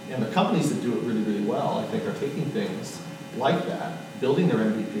 And the companies that do it really, really well, I think, are taking things like that, building their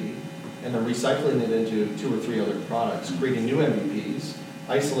MVP, and then recycling it into 2 or 3 other products, creating new MVPs,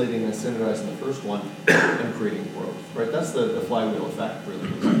 isolating and standardizing the first one, and creating growth, right? That's the flywheel effect, really,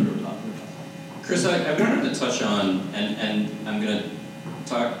 that you were talking about. Chris, I wanted to touch on, and I'm going to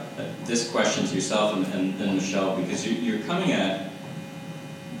talk this question to yourself and Michelle, because you're coming at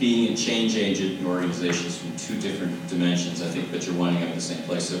being a change agent in organizations from 2 different dimensions, I think, but you're winding up in the same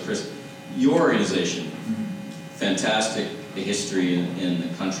place. So, Chris, your organization, fantastic history in the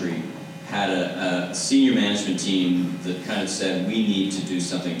country, had a senior management team that kind of said, we need to do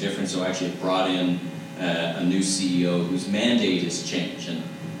something different, so actually it brought in a new CEO whose mandate is change,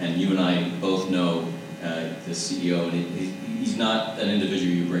 and you and I both know the CEO, and he's not an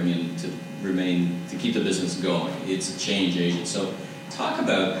individual you bring in to keep the business going. It's a change agent. So talk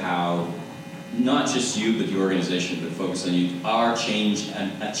about how not just you but the organization, but focus on you, are a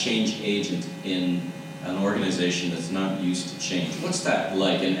change agent in an organization that's not used to change. What's that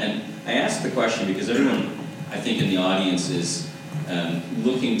like? And I ask the question because everyone, I think, in the audience is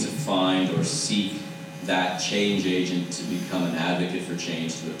looking to find or seek that change agent to become an advocate for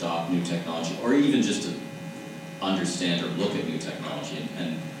change, to adopt new technology, or even just to understand or look at new technology.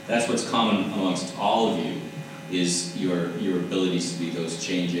 And that's what's common amongst all of you, is your abilities to be those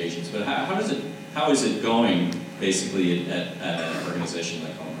change agents. But how is it going, basically, at an organization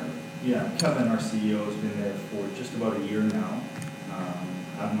like Home Hardware? Yeah, Kevin, our CEO, has been there for just about a year now.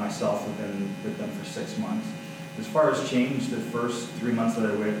 I myself have been with them for 6 months. As far as change, the first 3 months that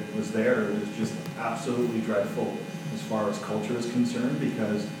I was there, it was just absolutely dreadful as far as culture is concerned,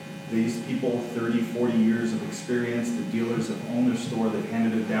 because these people, 30, 40 years of experience, the dealers have owned their store, they've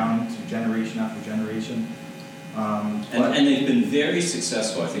handed it down to generation after generation. And they've been very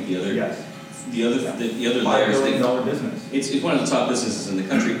successful. I think the other $5 billion business. It's one of the top businesses in the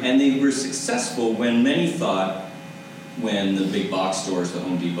country, and they were successful when many thought, when the big box stores, the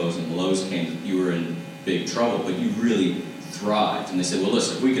Home Depots and Lowe's came, that you were in big trouble, but you really thrived. And they said, well,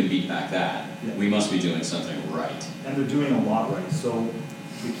 listen, if we can beat back that, we must be doing something right. And they're doing a lot right. So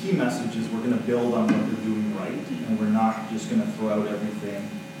the key message is we're going to build on what they're doing right, and we're not just going to throw out everything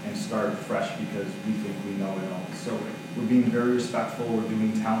and start fresh because we think we know it all. So we're being very respectful. We're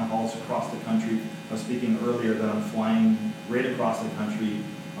doing town halls across the country. I was speaking earlier that I'm flying right across the country,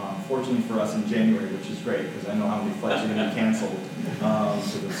 fortunately for us in January, which is great because I know how many flights are going to be canceled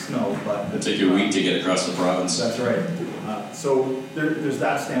because of snow. But it'll take you a week to get across the province. That's right. So there's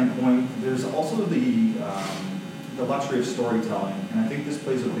that standpoint. There's also the luxury of storytelling, and I think this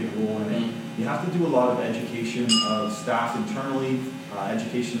plays a big role in it. You have to do a lot of education of staff internally,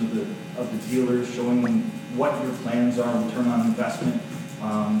 education of the dealers, showing them what your plans are, return on investment,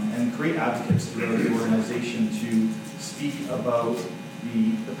 and create advocates throughout the organization to speak about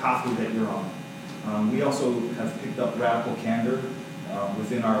the pathway that you're on. We also have picked up radical candor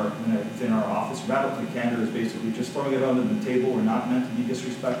within our office. Radical candor is basically just throwing it out on the table. We're not meant to be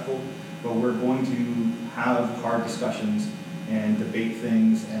disrespectful, but we're going to have hard discussions and debate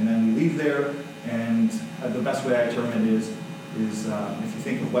things, and then we leave there. And the best way I term it is if you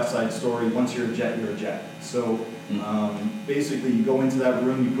think of West Side Story, once you're a jet, you're a jet. So basically, you go into that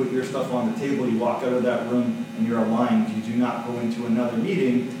room, you put your stuff on the table, you walk out of that room, and you're aligned. You do not go into another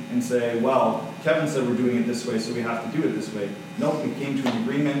meeting and say, well, Kevin said we're doing it this way, so we have to do it this way. Nope, we came to an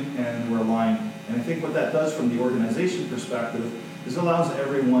agreement, and we're aligned. And I think what that does from the organization perspective is it allows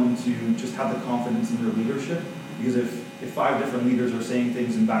everyone to just have the confidence in their leadership, because if 5 different leaders are saying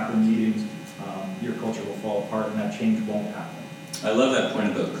things in backroom meetings, your culture will fall apart and that change won't happen. I love that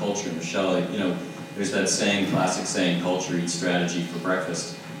point about culture, Michelle. There's that saying, classic saying, culture eats strategy for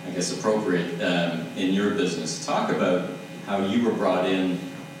breakfast. I guess appropriate in your business. Talk about how you were brought in.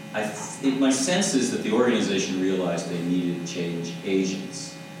 My sense is that the organization realized they needed change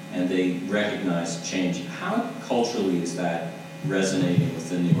agents, and they recognized change. How culturally is that resonating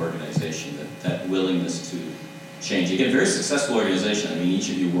within the organization, that willingness to change? You get a very successful organization. I mean, each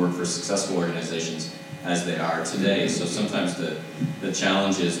of you work for successful organizations as they are today. So sometimes the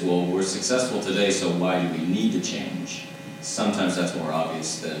challenge is, well, we're successful today, so why do we need to change? Sometimes that's more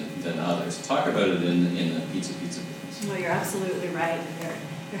obvious than others. Talk about it in the pizza business. Well, you're absolutely right.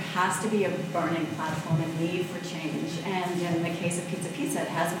 There has to be a burning platform, a need for change. And in the case of Pizza, it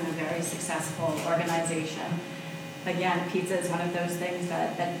has been a very successful organization. Again, pizza is one of those things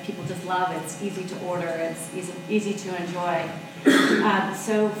that people just love. It's easy to order. It's easy to enjoy.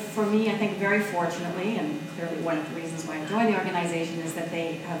 So for me, I think very fortunately, and clearly one of the reasons why I joined the organization is that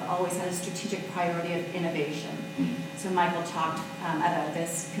they have always had a strategic priority of innovation. So Michael talked about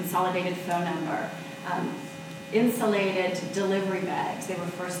this consolidated phone number, insulated delivery bags. They were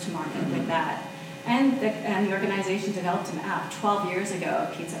first to market with that. And the organization developed an app 12 years ago,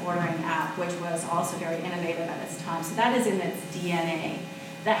 a pizza ordering app, which was also very innovative at its time. So that is in its DNA.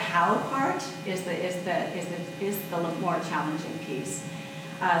 The how part is the more challenging piece.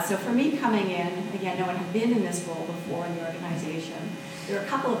 So for me coming in, again, no one had been in this role before in the organization. There were a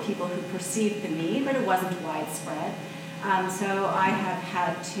couple of people who perceived the need, but it wasn't widespread. So I have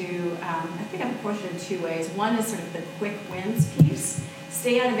had to, I think I've approached it in 2 ways. One is sort of the quick wins piece.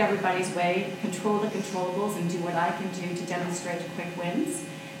 Stay out of everybody's way, control the controllables, and do what I can do to demonstrate quick wins.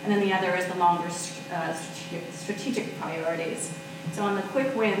 And then the other is the longer strategic priorities. So on the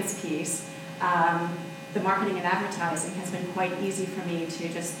quick wins piece, the marketing and advertising has been quite easy for me to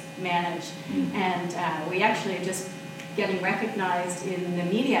just manage. And we actually are just getting recognized in the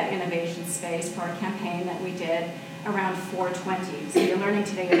media innovation space for a campaign that we did around 420. So you're learning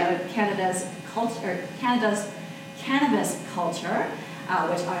today about Canada's cannabis culture,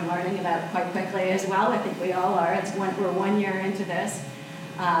 which I'm learning about quite quickly as well. I think we all are. We're 1 year into this.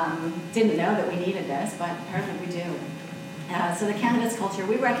 Didn't know that we needed this, but apparently we do. So the cannabis culture,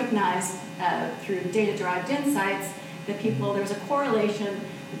 we recognized through data-derived insights that there's a correlation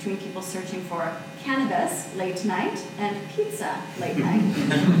between people searching for cannabis late night and pizza late night.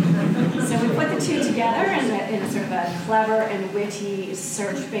 So we put the two together in a sort of a clever and witty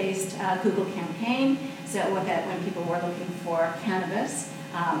search-based Google campaign. So when people were looking for cannabis,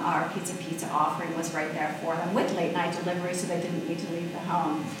 our pizza offering was right there for them with late night delivery, so they didn't need to leave the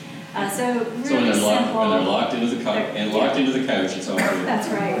home. So really simple. And they're locked into the couch, it's all here. That's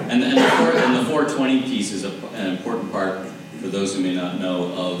right. And the 420 piece is an important part for those who may not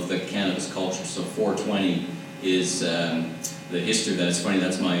know of the cannabis culture. So 420 is the history that it's funny.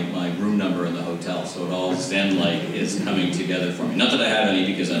 That's my room number in the hotel. So it all Zen-like is coming together for me. Not that I have any,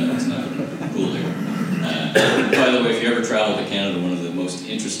 because I know it's not cool here. By the way, if you ever travel to Canada, one of the most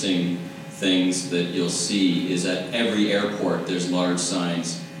interesting things that you'll see is at every airport there's large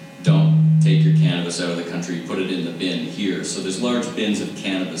signs. Don't take your cannabis out of the country, put it in the bin here. So there's large bins of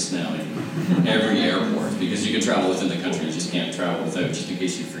cannabis now in every airport, because you can travel within the country, you just can't travel without, just in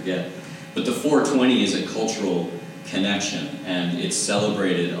case you forget. But the 420 is a cultural connection, and it's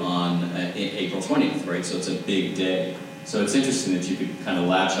celebrated on April 20th, right? So it's a big day. So it's interesting that you could kind of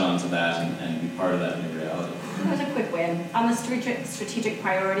latch on to that and be part of that in your reality. That was a quick win. On the strategic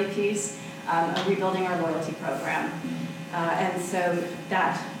priority piece, rebuilding our loyalty program. And so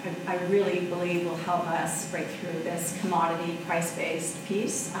that, I really believe, will help us break through this commodity price-based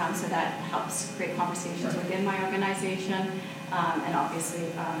piece. So that helps create conversations within my organization and obviously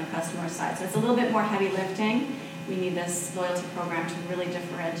on the customer side. So it's a little bit more heavy lifting. We need this loyalty program to really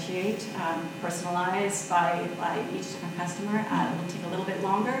differentiate, personalize by each different customer. It will take a little bit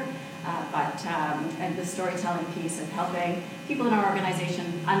longer, and the storytelling piece of helping people in our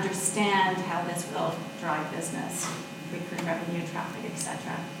organization understand how this will drive business, recurring revenue, traffic,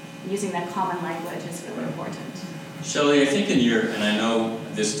 etc. Using that common language is really important. Shelly, I think and I know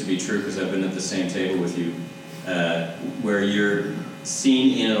this to be true because I've been at the same table with you, where you're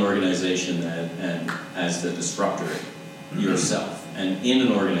seen in an organization as the disruptor yourself, and in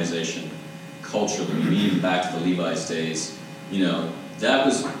an organization culturally, even back to the Levi's days, that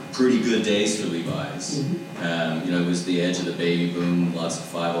was pretty good days for Levi's. It was the edge of the baby boom, lots of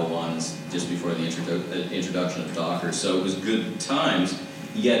 501s just before the introduction of Dockers. So it was good times,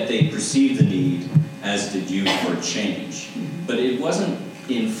 yet they perceived the need, as did you, for change. But it wasn't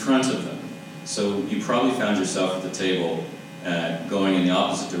in front of them. So you probably found yourself at the table going in the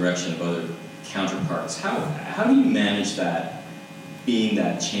opposite direction of other counterparts. How do you manage that, being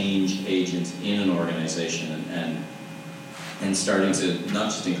that change agent in an organization and starting to,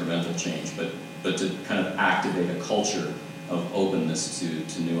 not just incremental change, but to kind of activate a culture of openness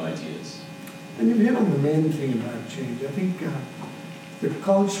to new ideas? And you've hit on the main thing about change. I think the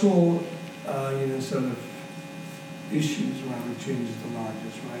cultural, sort of issues around change is the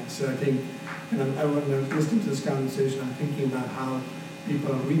largest, right? So I think, when I was listening to this conversation, I'm thinking about how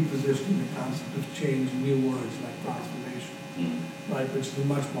people are repositioning the concept of change in new words like transformation, right? Which is a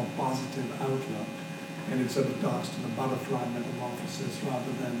much more positive outlook. And it sort of talks to the butterfly metamorphosis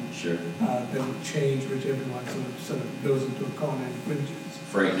rather than the change which everyone sort of goes into a corner and cringes.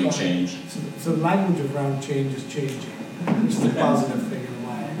 Frightening change. So the language around change is changing. It's the positive thing in a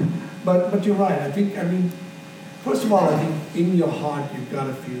way. But you're right. First of all, I think in your heart you've got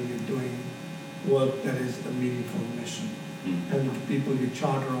to feel you're doing work that is a meaningful mission. And the people you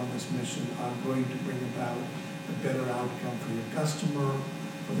charter on this mission are going to bring about a better outcome for your customer,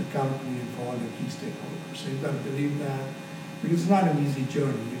 for the company, and for all the key stakeholders. So you've got to believe that, because it's not an easy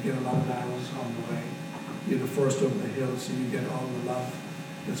journey. You get a lot of arrows on the way. You're the first over the hill, so you get all the love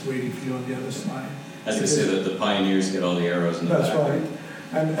that's waiting for you on the other side. As they say, that the pioneers get all the arrows in the back. That's right.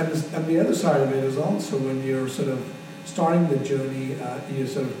 And the other side of it is also when you're sort of starting the journey, you're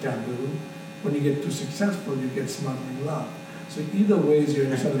sort of taboo. When you get too successful, you get smothering love. So either ways, you're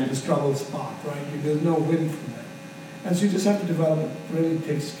in sort of the struggle spot, right? There's no win from that. And so you just have to develop a really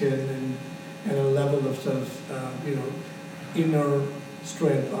thick skin and a level of sort of, inner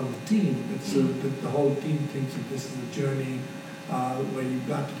strength on the team. So that the whole team thinks that this is a journey where you've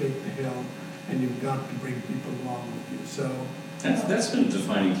got to take the hill and you've got to bring people along with you. So that's been a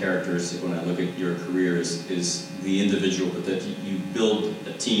defining characteristic when I look at your career is the individual, but that you build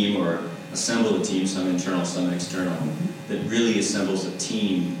a team or assemble a team, some internal, some external, that really assembles a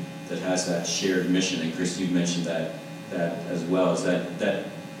team that has that shared mission. And Chris, you mentioned that as well, is that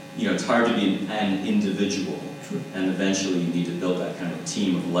it's hard to be an individual. True. And eventually you need to build that kind of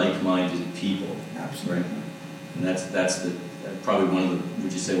team of like-minded people. Absolutely. Right? And that's probably one of the,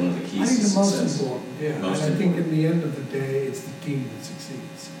 would you say, one of the keys I think to the most success? important, yeah. Most and I think important. in the end of the day, it's the team that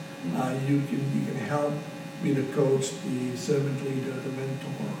succeeds. You can help be the coach, the servant leader, the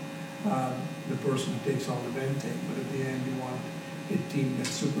mentor, the person who takes all the venting, but at the end you want a team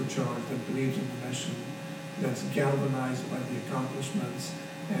that's supercharged, that believes in the mission, that's galvanized by the accomplishments,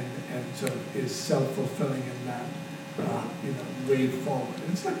 and sort of is self-fulfilling in that way forward.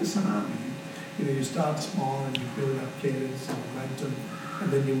 And it's like a tsunami. You start small and you build up cadence and momentum,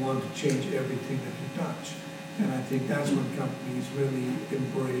 and then you want to change everything that you touch. And I think that's when companies really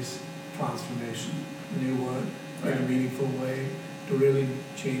embrace transformation, a new word, in a meaningful way, to really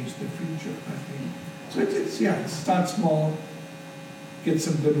change the future, I think. So it's start small, get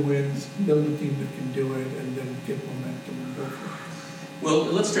some good wins, build a team that can do it, and then get momentum and go for it. Well,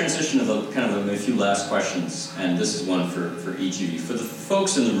 let's transition to a few last questions, and this is one for each of you. For the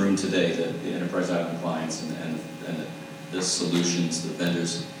folks in the room today, the Enterprise Island clients and the solutions, the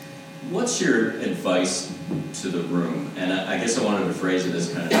vendors, what's your advice to the room? And I guess I wanted to phrase it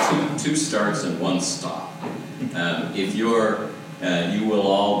as kind of two starts and one stop. If you will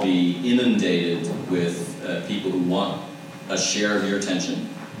all be inundated with people who want a share of your attention,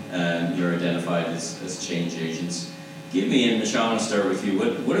 you're identified as change agents. Give me, and Michelle, I want to start with you.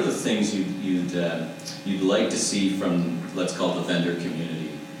 What are the things you'd like to see from, let's call it the vendor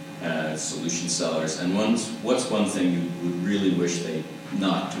community, solution sellers, and what's one thing you would really wish they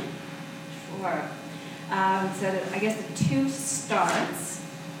not do? Sure. So I guess the two starts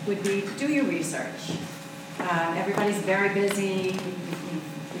would be to do your research. Everybody's very busy.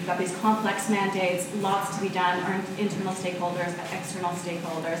 We've got these complex mandates, lots to be done, our internal stakeholders, external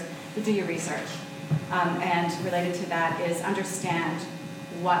stakeholders, but do your research. And related to that is understand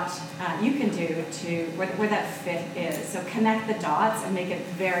what you can do to where that fit is. So connect the dots and make it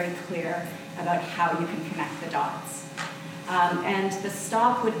very clear about how you can connect the dots. And the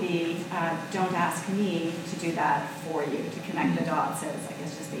stop would be, don't ask me to do that for you, to connect the dots is, I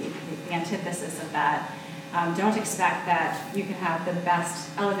guess, just the antithesis of that. Don't expect that you can have the best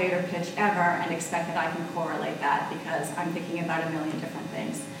elevator pitch ever and expect that I can correlate that because I'm thinking about a million different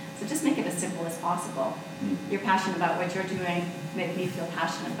things. So just make it as simple as possible. You're passionate about what you're doing, make me feel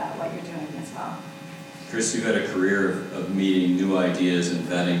passionate about what you're doing as well. Chris, you've had a career of meeting new ideas and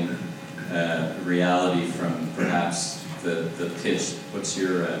vetting reality from perhaps the pitch. What's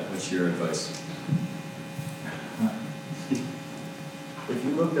your advice? If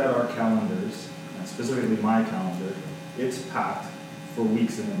you looked at our calendars, and specifically my calendar, it's packed for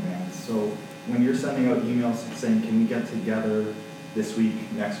weeks in advance. So when you're sending out emails saying, can we get together this week,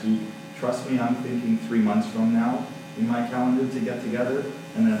 next week, trust me, I'm thinking 3 months from now in my calendar to get together,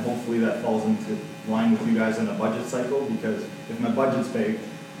 and then hopefully that falls into line with you guys in a budget cycle, because if my budget's big,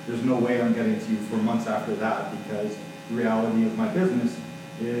 there's no way I'm getting to you for months after that, because the reality of my business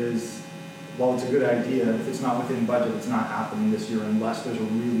is, while it's a good idea, if it's not within budget, it's not happening this year unless there's a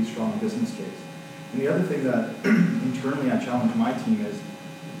really strong business case. And the other thing that internally I challenge my team is,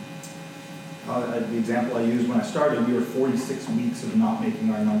 the example I used when I started, we were 46 weeks of not making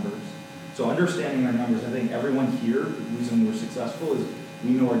our numbers. So understanding our numbers, I think everyone here, the reason we're successful is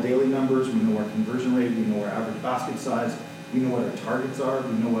we know our daily numbers, we know our conversion rate, we know our average basket size, we know what our targets are,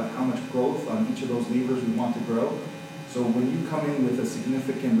 we know how much growth on each of those levers we want to grow. So when you come in with a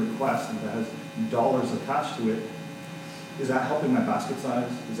significant request that has dollars attached to it, is that helping my basket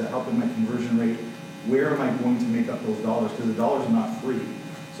size? Is that helping my conversion rate? Where am I going to make up those dollars? Because the dollars are not free.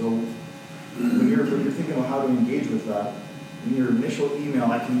 So when you're thinking about how to engage with that, in your initial email,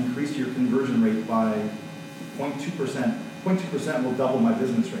 I can increase your conversion rate by 0.2%. 0.2% will double my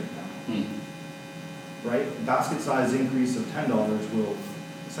business rate now. Right? Basket size increase of $10 will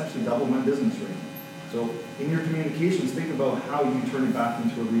essentially double my business rate. So in your communications, think about how you turn it back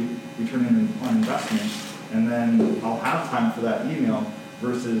into a return on investment, and then I'll have time for that email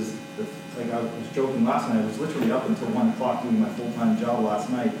versus, like I was joking last night, I was literally up until 1 o'clock doing my full-time job last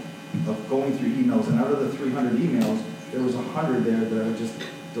night of going through emails, and out of the 300 emails, there was 100 there that I would just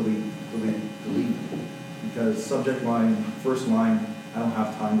delete. Because subject line, first line, I don't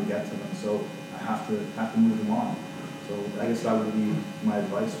have time to get to them, so I have to move them on. So I guess that would be my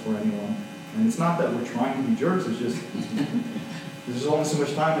advice for anyone. And it's not that we're trying to be jerks, it's just, there's only so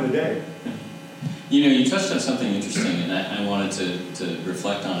much time in a day. You touched on something interesting, and I wanted to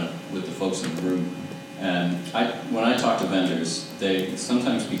reflect on it with the folks in the room. When I talk to vendors, they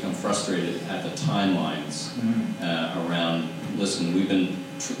sometimes become frustrated at the timelines around. Listen, we've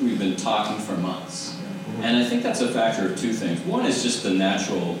been talking for months, and I think that's a factor of two things. One is just the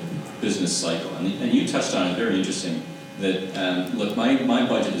natural business cycle, and you touched on it, very interesting. That look, my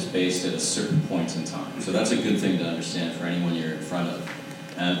budget is based at a certain point in time, so that's a good thing to understand for anyone you're in front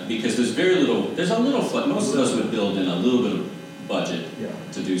of, because there's a little. Most of us would build in a little bit of budget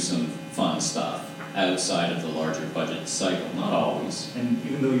to do some fun stuff outside of the larger budget cycle, not always. And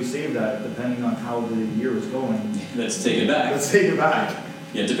even though you save that, depending on how the year is going, let's take it back.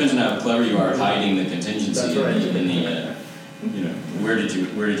 Yeah, it depends on how clever you are at hiding the contingency. That's right. in the where did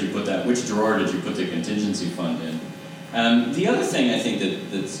you put that? Which drawer did you put the contingency fund in? The other thing I think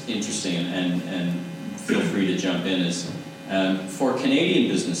that's interesting, and feel free to jump in, is for Canadian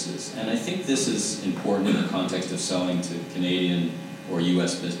businesses, and I think this is important in the context of selling to Canadian or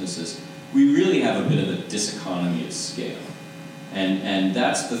U.S. businesses, we really have a bit of a diseconomy of scale. And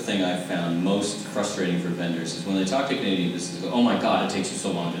that's the thing I've found most frustrating for vendors, is when they talk to Canadian businesses, go, oh my God, it takes you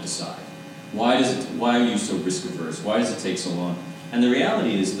so long to decide. Why are you so risk averse? Why does it take so long? And the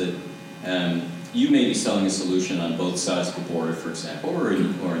reality is that you may be selling a solution on both sides of the border, for example, or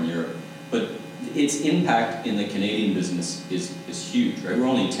in Europe, but its impact in the Canadian business is huge, right? We're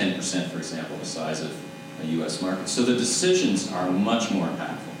only 10%, for example, the size of a U.S. market. So the decisions are much more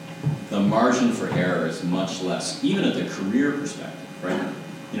impactful. The margin for error is much less, even at the career perspective, right?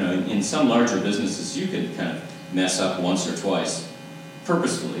 In some larger businesses, you can kind of mess up once or twice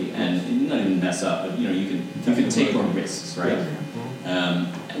purposefully, and not even mess up, but you can take more risks, right?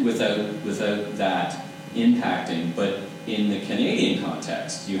 Without that impacting. But in the Canadian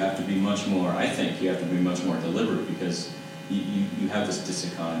context, you have to be much more. I think you have to be much more deliberate, because you have this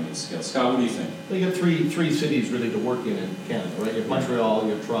diseconomy of scale. Scott, what do you think? Well, you have three cities really to work in Canada, right? You have Montreal,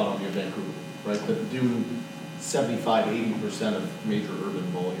 you have Toronto, and you have Vancouver, right? That do 75-80% of major urban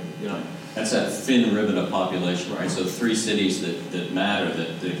volume. That's that thin ribbon of population, right? So 3 cities that matter,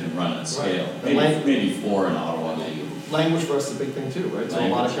 that can run at scale. Right. Maybe 4 in Ottawa, maybe. Language for us is a big thing too, right? So a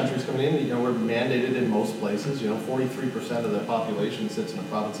lot of countries coming in, we're mandated in most places. 43% of the population sits in the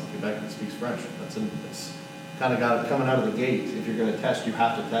province of Quebec that speaks French. It's kind of got it coming out of the gate. If you're going to test, you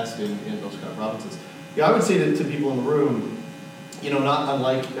have to test in those kind of provinces. Yeah, I would say to people in the room, not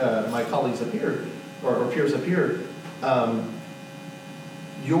unlike my colleagues up here or peers up here,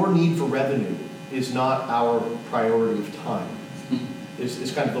 your need for revenue is not our priority of time.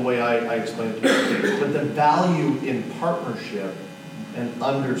 Is kind of the way I explain it to people. But the value in partnership and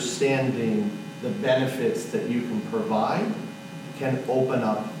understanding the benefits that you can provide can open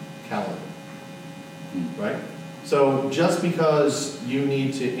up calendar, right? So just because you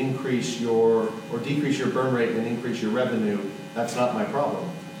need to increase or decrease your burn rate and increase your revenue, that's not my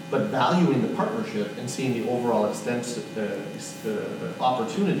problem. But valuing the partnership and seeing the overall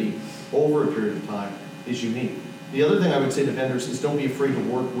opportunity over a period of time is unique. The other thing I would say to vendors is don't be afraid to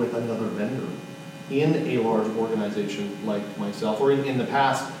work with another vendor in a large organization like myself, or in the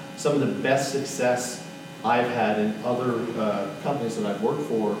past, some of the best success I've had in other companies that I've worked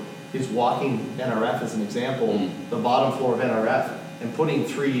for is walking NRF as an example, the bottom floor of NRF, and putting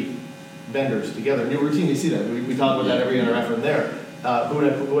 3 vendors together. And you routinely see that. We talk about that every NRF in there.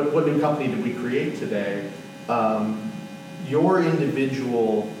 What new company did we create today? Your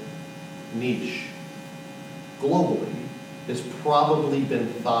individual niche globally has probably been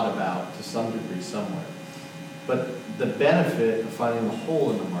thought about to some degree somewhere. But the benefit of finding the hole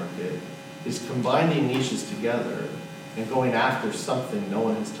in the market is combining niches together and going after something no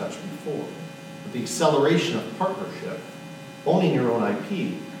one has touched before. But the acceleration of partnership, owning your own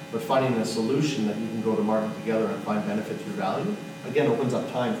IP, but finding a solution that you can go to market together and find benefit through value, again, opens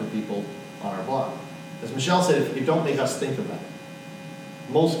up time for people on our block. As Michelle said, if you don't make us think about it,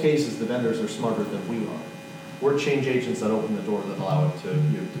 most cases the vendors are smarter than we are. We're change agents that open the door that allow it to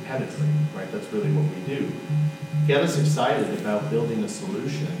penetrate, right? That's really what we do. Get us excited about building a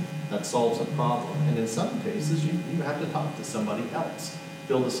solution that solves a problem. And in some cases, you have to talk to somebody else.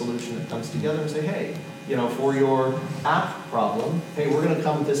 Build a solution that comes together and say, hey, for your app problem, hey, we're going to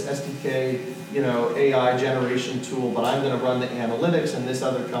come with this SDK, AI generation tool, but I'm going to run the analytics, and this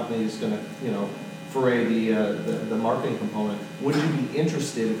other company is going to, foray the marketing component. Would you be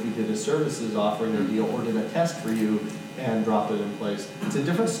interested if we did a services offering or deal, or did a test for you and drop it in place? It's a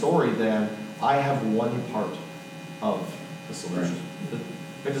different story than I have one part of the solution.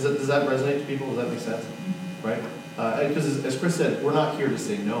 Right. Does that resonate to people? Does that make sense? Right? Because as Chris said, we're not here to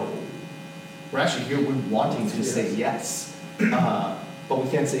say no. We're actually here wanting to say yes. But we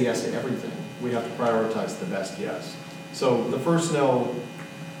can't say yes to everything. We have to prioritize the best yes. So the first no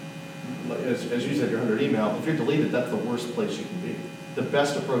as you said, your 100 email, if you're deleted, that's the worst place you can be. The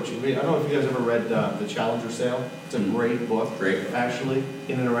best approach you can be. I don't know if you guys ever read The Challenger Sale. It's a great book, actually,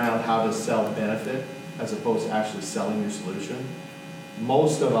 in and around how to sell benefit as opposed to actually selling your solution.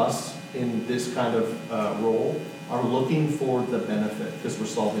 Most of us in this kind of role are looking for the benefit because we're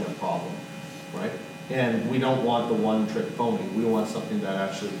solving a problem, right? And we don't want the one-trick pony. We want something that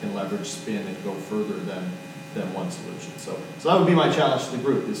actually can leverage, spin, and go further than one solution. So that would be my challenge to the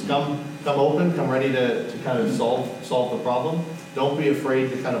group: is come open, come ready to kind of solve the problem. Don't be afraid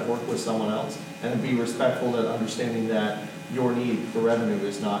to kind of work with someone else, and be respectful that understanding that your need for revenue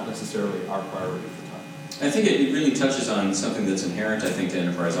is not necessarily our priority for time. I think it really touches on something that's inherent, I think, to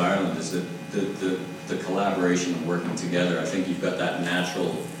Enterprise Ireland, is that the collaboration and working together. I think you've got that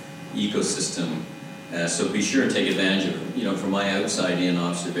natural ecosystem. So be sure to take advantage of it. From my outside-in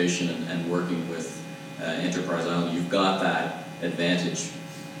observation and working with Enterprise Ireland, you've got that advantage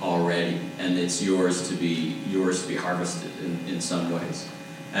already, and it's yours to be harvested in some ways.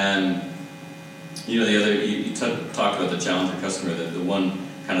 The other you talked about the Challenger customer. The one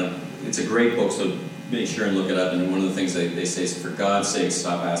kind of, it's a great book, so make sure and look it up. And one of the things they say is, for God's sake,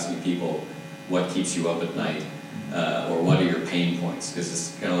 stop asking people what keeps you up at night, or what are your pain points, because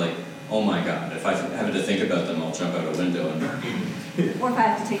it's kind of like, oh my God, if I have to think about them, I'll jump out a window. Or if I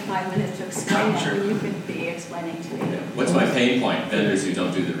have to take 5 minutes to explain it, then you could be explaining to me. What's my pain point? Vendors who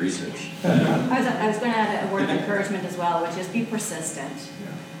don't do the research. I was going to add a word of encouragement as well, which is be persistent.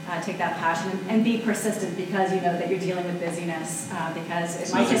 Take that passion and be persistent, because you know that you're dealing with busyness. Because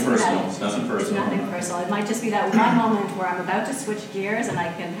it might just be that it's nothing personal. It's nothing personal. It might just be that one moment where I'm about to switch gears and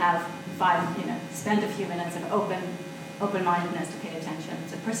I can have spend a few minutes of open-mindedness to pay attention.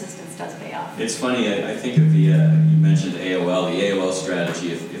 So persistence does pay off. It's funny, I think of you mentioned AOL, the AOL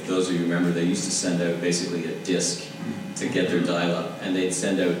strategy. If those of you remember, they used to send out basically a disc to get their dial-up, and they'd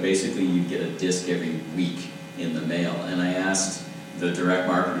send out, basically you'd get a disc every week in the mail. And I asked the direct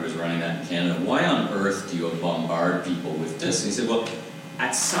marketer who was running that in Canada, why on earth do you bombard people with discs? And he said, well,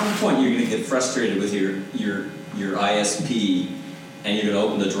 at some point you're going to get frustrated with your ISP, and you're going to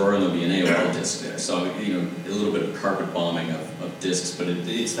open the drawer and there'll be an AOL disc there. So, a little bit of carpet bombing of discs, but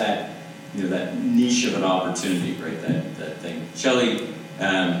it's that, that niche of an opportunity, right? That thing. Shelly,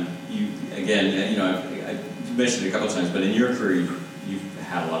 you again, I mentioned it a couple of times, but in your career, you've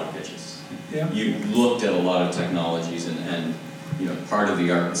had a lot of pitches. Yeah. You've looked at a lot of technologies, and part of the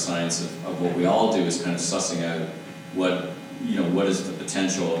art and science of what we all do is kind of sussing out what is the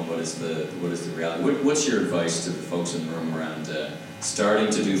potential and what is the reality. What's your advice to the folks in the room around starting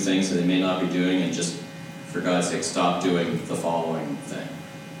to do things that they may not be doing, and just, for God's sake, stop doing the following thing?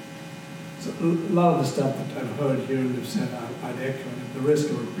 So a lot of the stuff that I've heard here and they've said, I'd echo. At the risk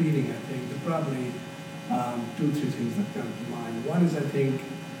of repeating, I think there are probably 2-3 things that come to mind. One is, I think,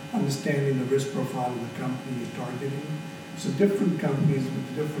 understanding the risk profile of the company you're targeting. So different companies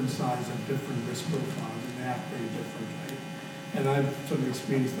with different size have different risk profiles, and they act very different, right? And I've sort of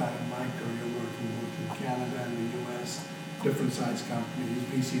experienced that in my career, working both in Canada and the US, different size companies.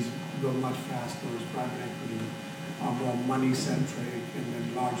 VCs go much faster, as private equity are more money-centric, and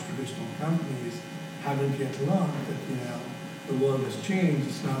then large traditional companies haven't yet learned that, the world has changed.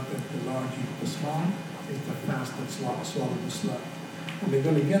 It's not that the large eat the small, it's the fast that swallow the slow. And they're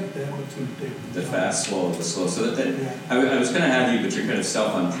going to get there, but it's going to take the fast swallow the slow. So I was going to have you, but you're kind of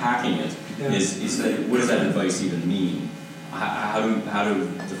self-unpacking it. Yeah. Is that, what does that advice even mean? How do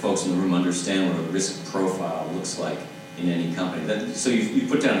the folks in the room understand what a risk profile looks like in any company? So you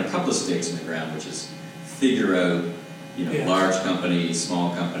put down a couple of stakes in the ground, which is figure out, large company,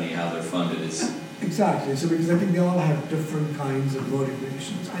 small company, how they're funded. Exactly. So because I think they all have different kinds of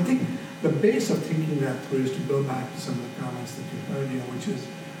motivations. I think the base of thinking that through is to go back to some of the comments that you heard here, which is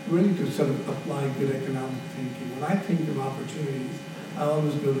really to sort of apply good economic thinking. When I think of opportunities, I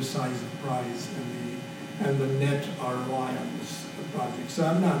always go to size of prize and the net ROI on this project. So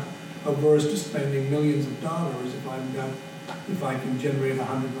I'm not averse to spending millions of dollars if I can generate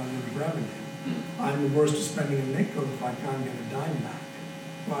 100 million of revenue. I'm averse to spending a nickel if I can't get a dime back.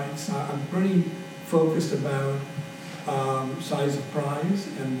 Right? So I'm pretty focused about size of prize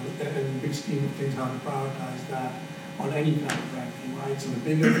and the big scheme of things, how to prioritize that on any kind of ranking, right? So the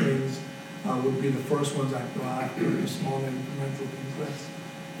bigger things would be the first ones I'd go after, the smaller incremental things less.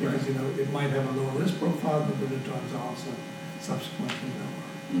 Because, it might have a lower risk profile, but the returns are also subsequently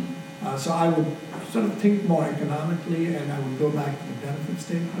lower. So I would sort of think more economically, and I would go back to the benefit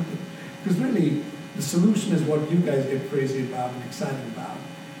statement. Because really, the solution is what you guys get crazy about and excited about.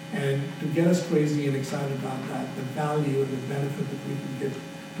 And to get us crazy and excited about that, the value and the benefit that we can give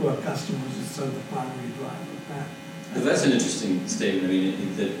to our customers is sort of the primary driver of that. That's an interesting statement. I mean,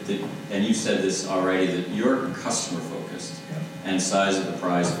 and you said this already, that you're customer focused and size of the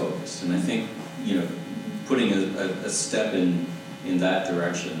prize focused. And I think, putting a step in that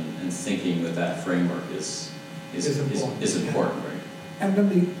direction and thinking with that framework is important, right? And then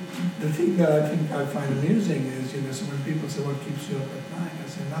the thing that I think I find amusing is, so when people say, what keeps you up at night? I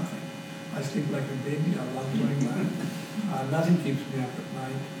say, nothing. I sleep like a baby. I love doing that. Nothing keeps me up at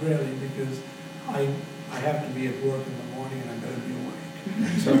night, really, because I have to be at work in the morning and I better be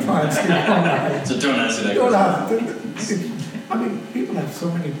awake. So I sleep all night. So don't answer that question. I mean, people have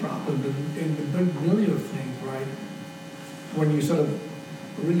so many problems in the big million of things, right? When you sort of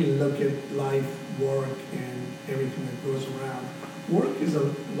really look at life, work, and everything that goes around, work is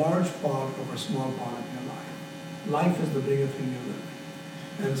a large part of a small part of your life. Life is the bigger thing you're living.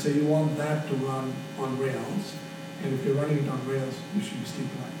 And so you want that to run on rails. And if you're running it on rails, you should be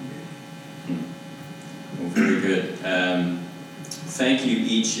sleeping like a baby. Well, very good. Thank you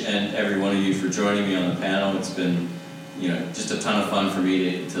each and every one of you for joining me on the panel. It's been, just a ton of fun for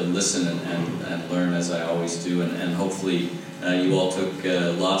me to listen and learn, as I always do. And hopefully you all took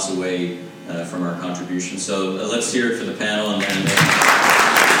lots away from our contribution. So let's hear it for the panel.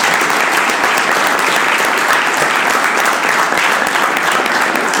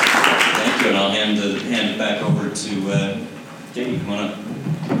 Thank you, and I'll hand it back over to Katie. Come on up.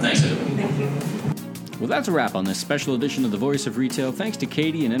 Thanks, everyone. Thank you. Well, that's a wrap on this special edition of The Voice of Retail. Thanks to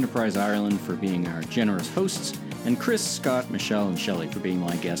Katie and Enterprise Ireland for being our generous hosts, and Chris, Scott, Michelle, and Shelly for being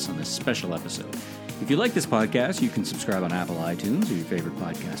my guests on this special episode. If you like this podcast, you can subscribe on Apple iTunes or your favorite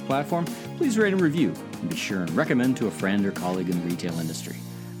podcast platform. Please rate and review, and be sure and recommend to a friend or colleague in the retail industry.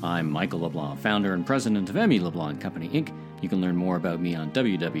 I'm Michael LeBlanc, founder and president of Emmy LeBlanc Company, Inc. You can learn more about me on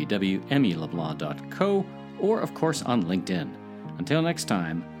www.emmyleblanc.co or, of course, on LinkedIn. Until next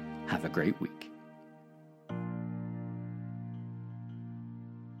time, have a great week.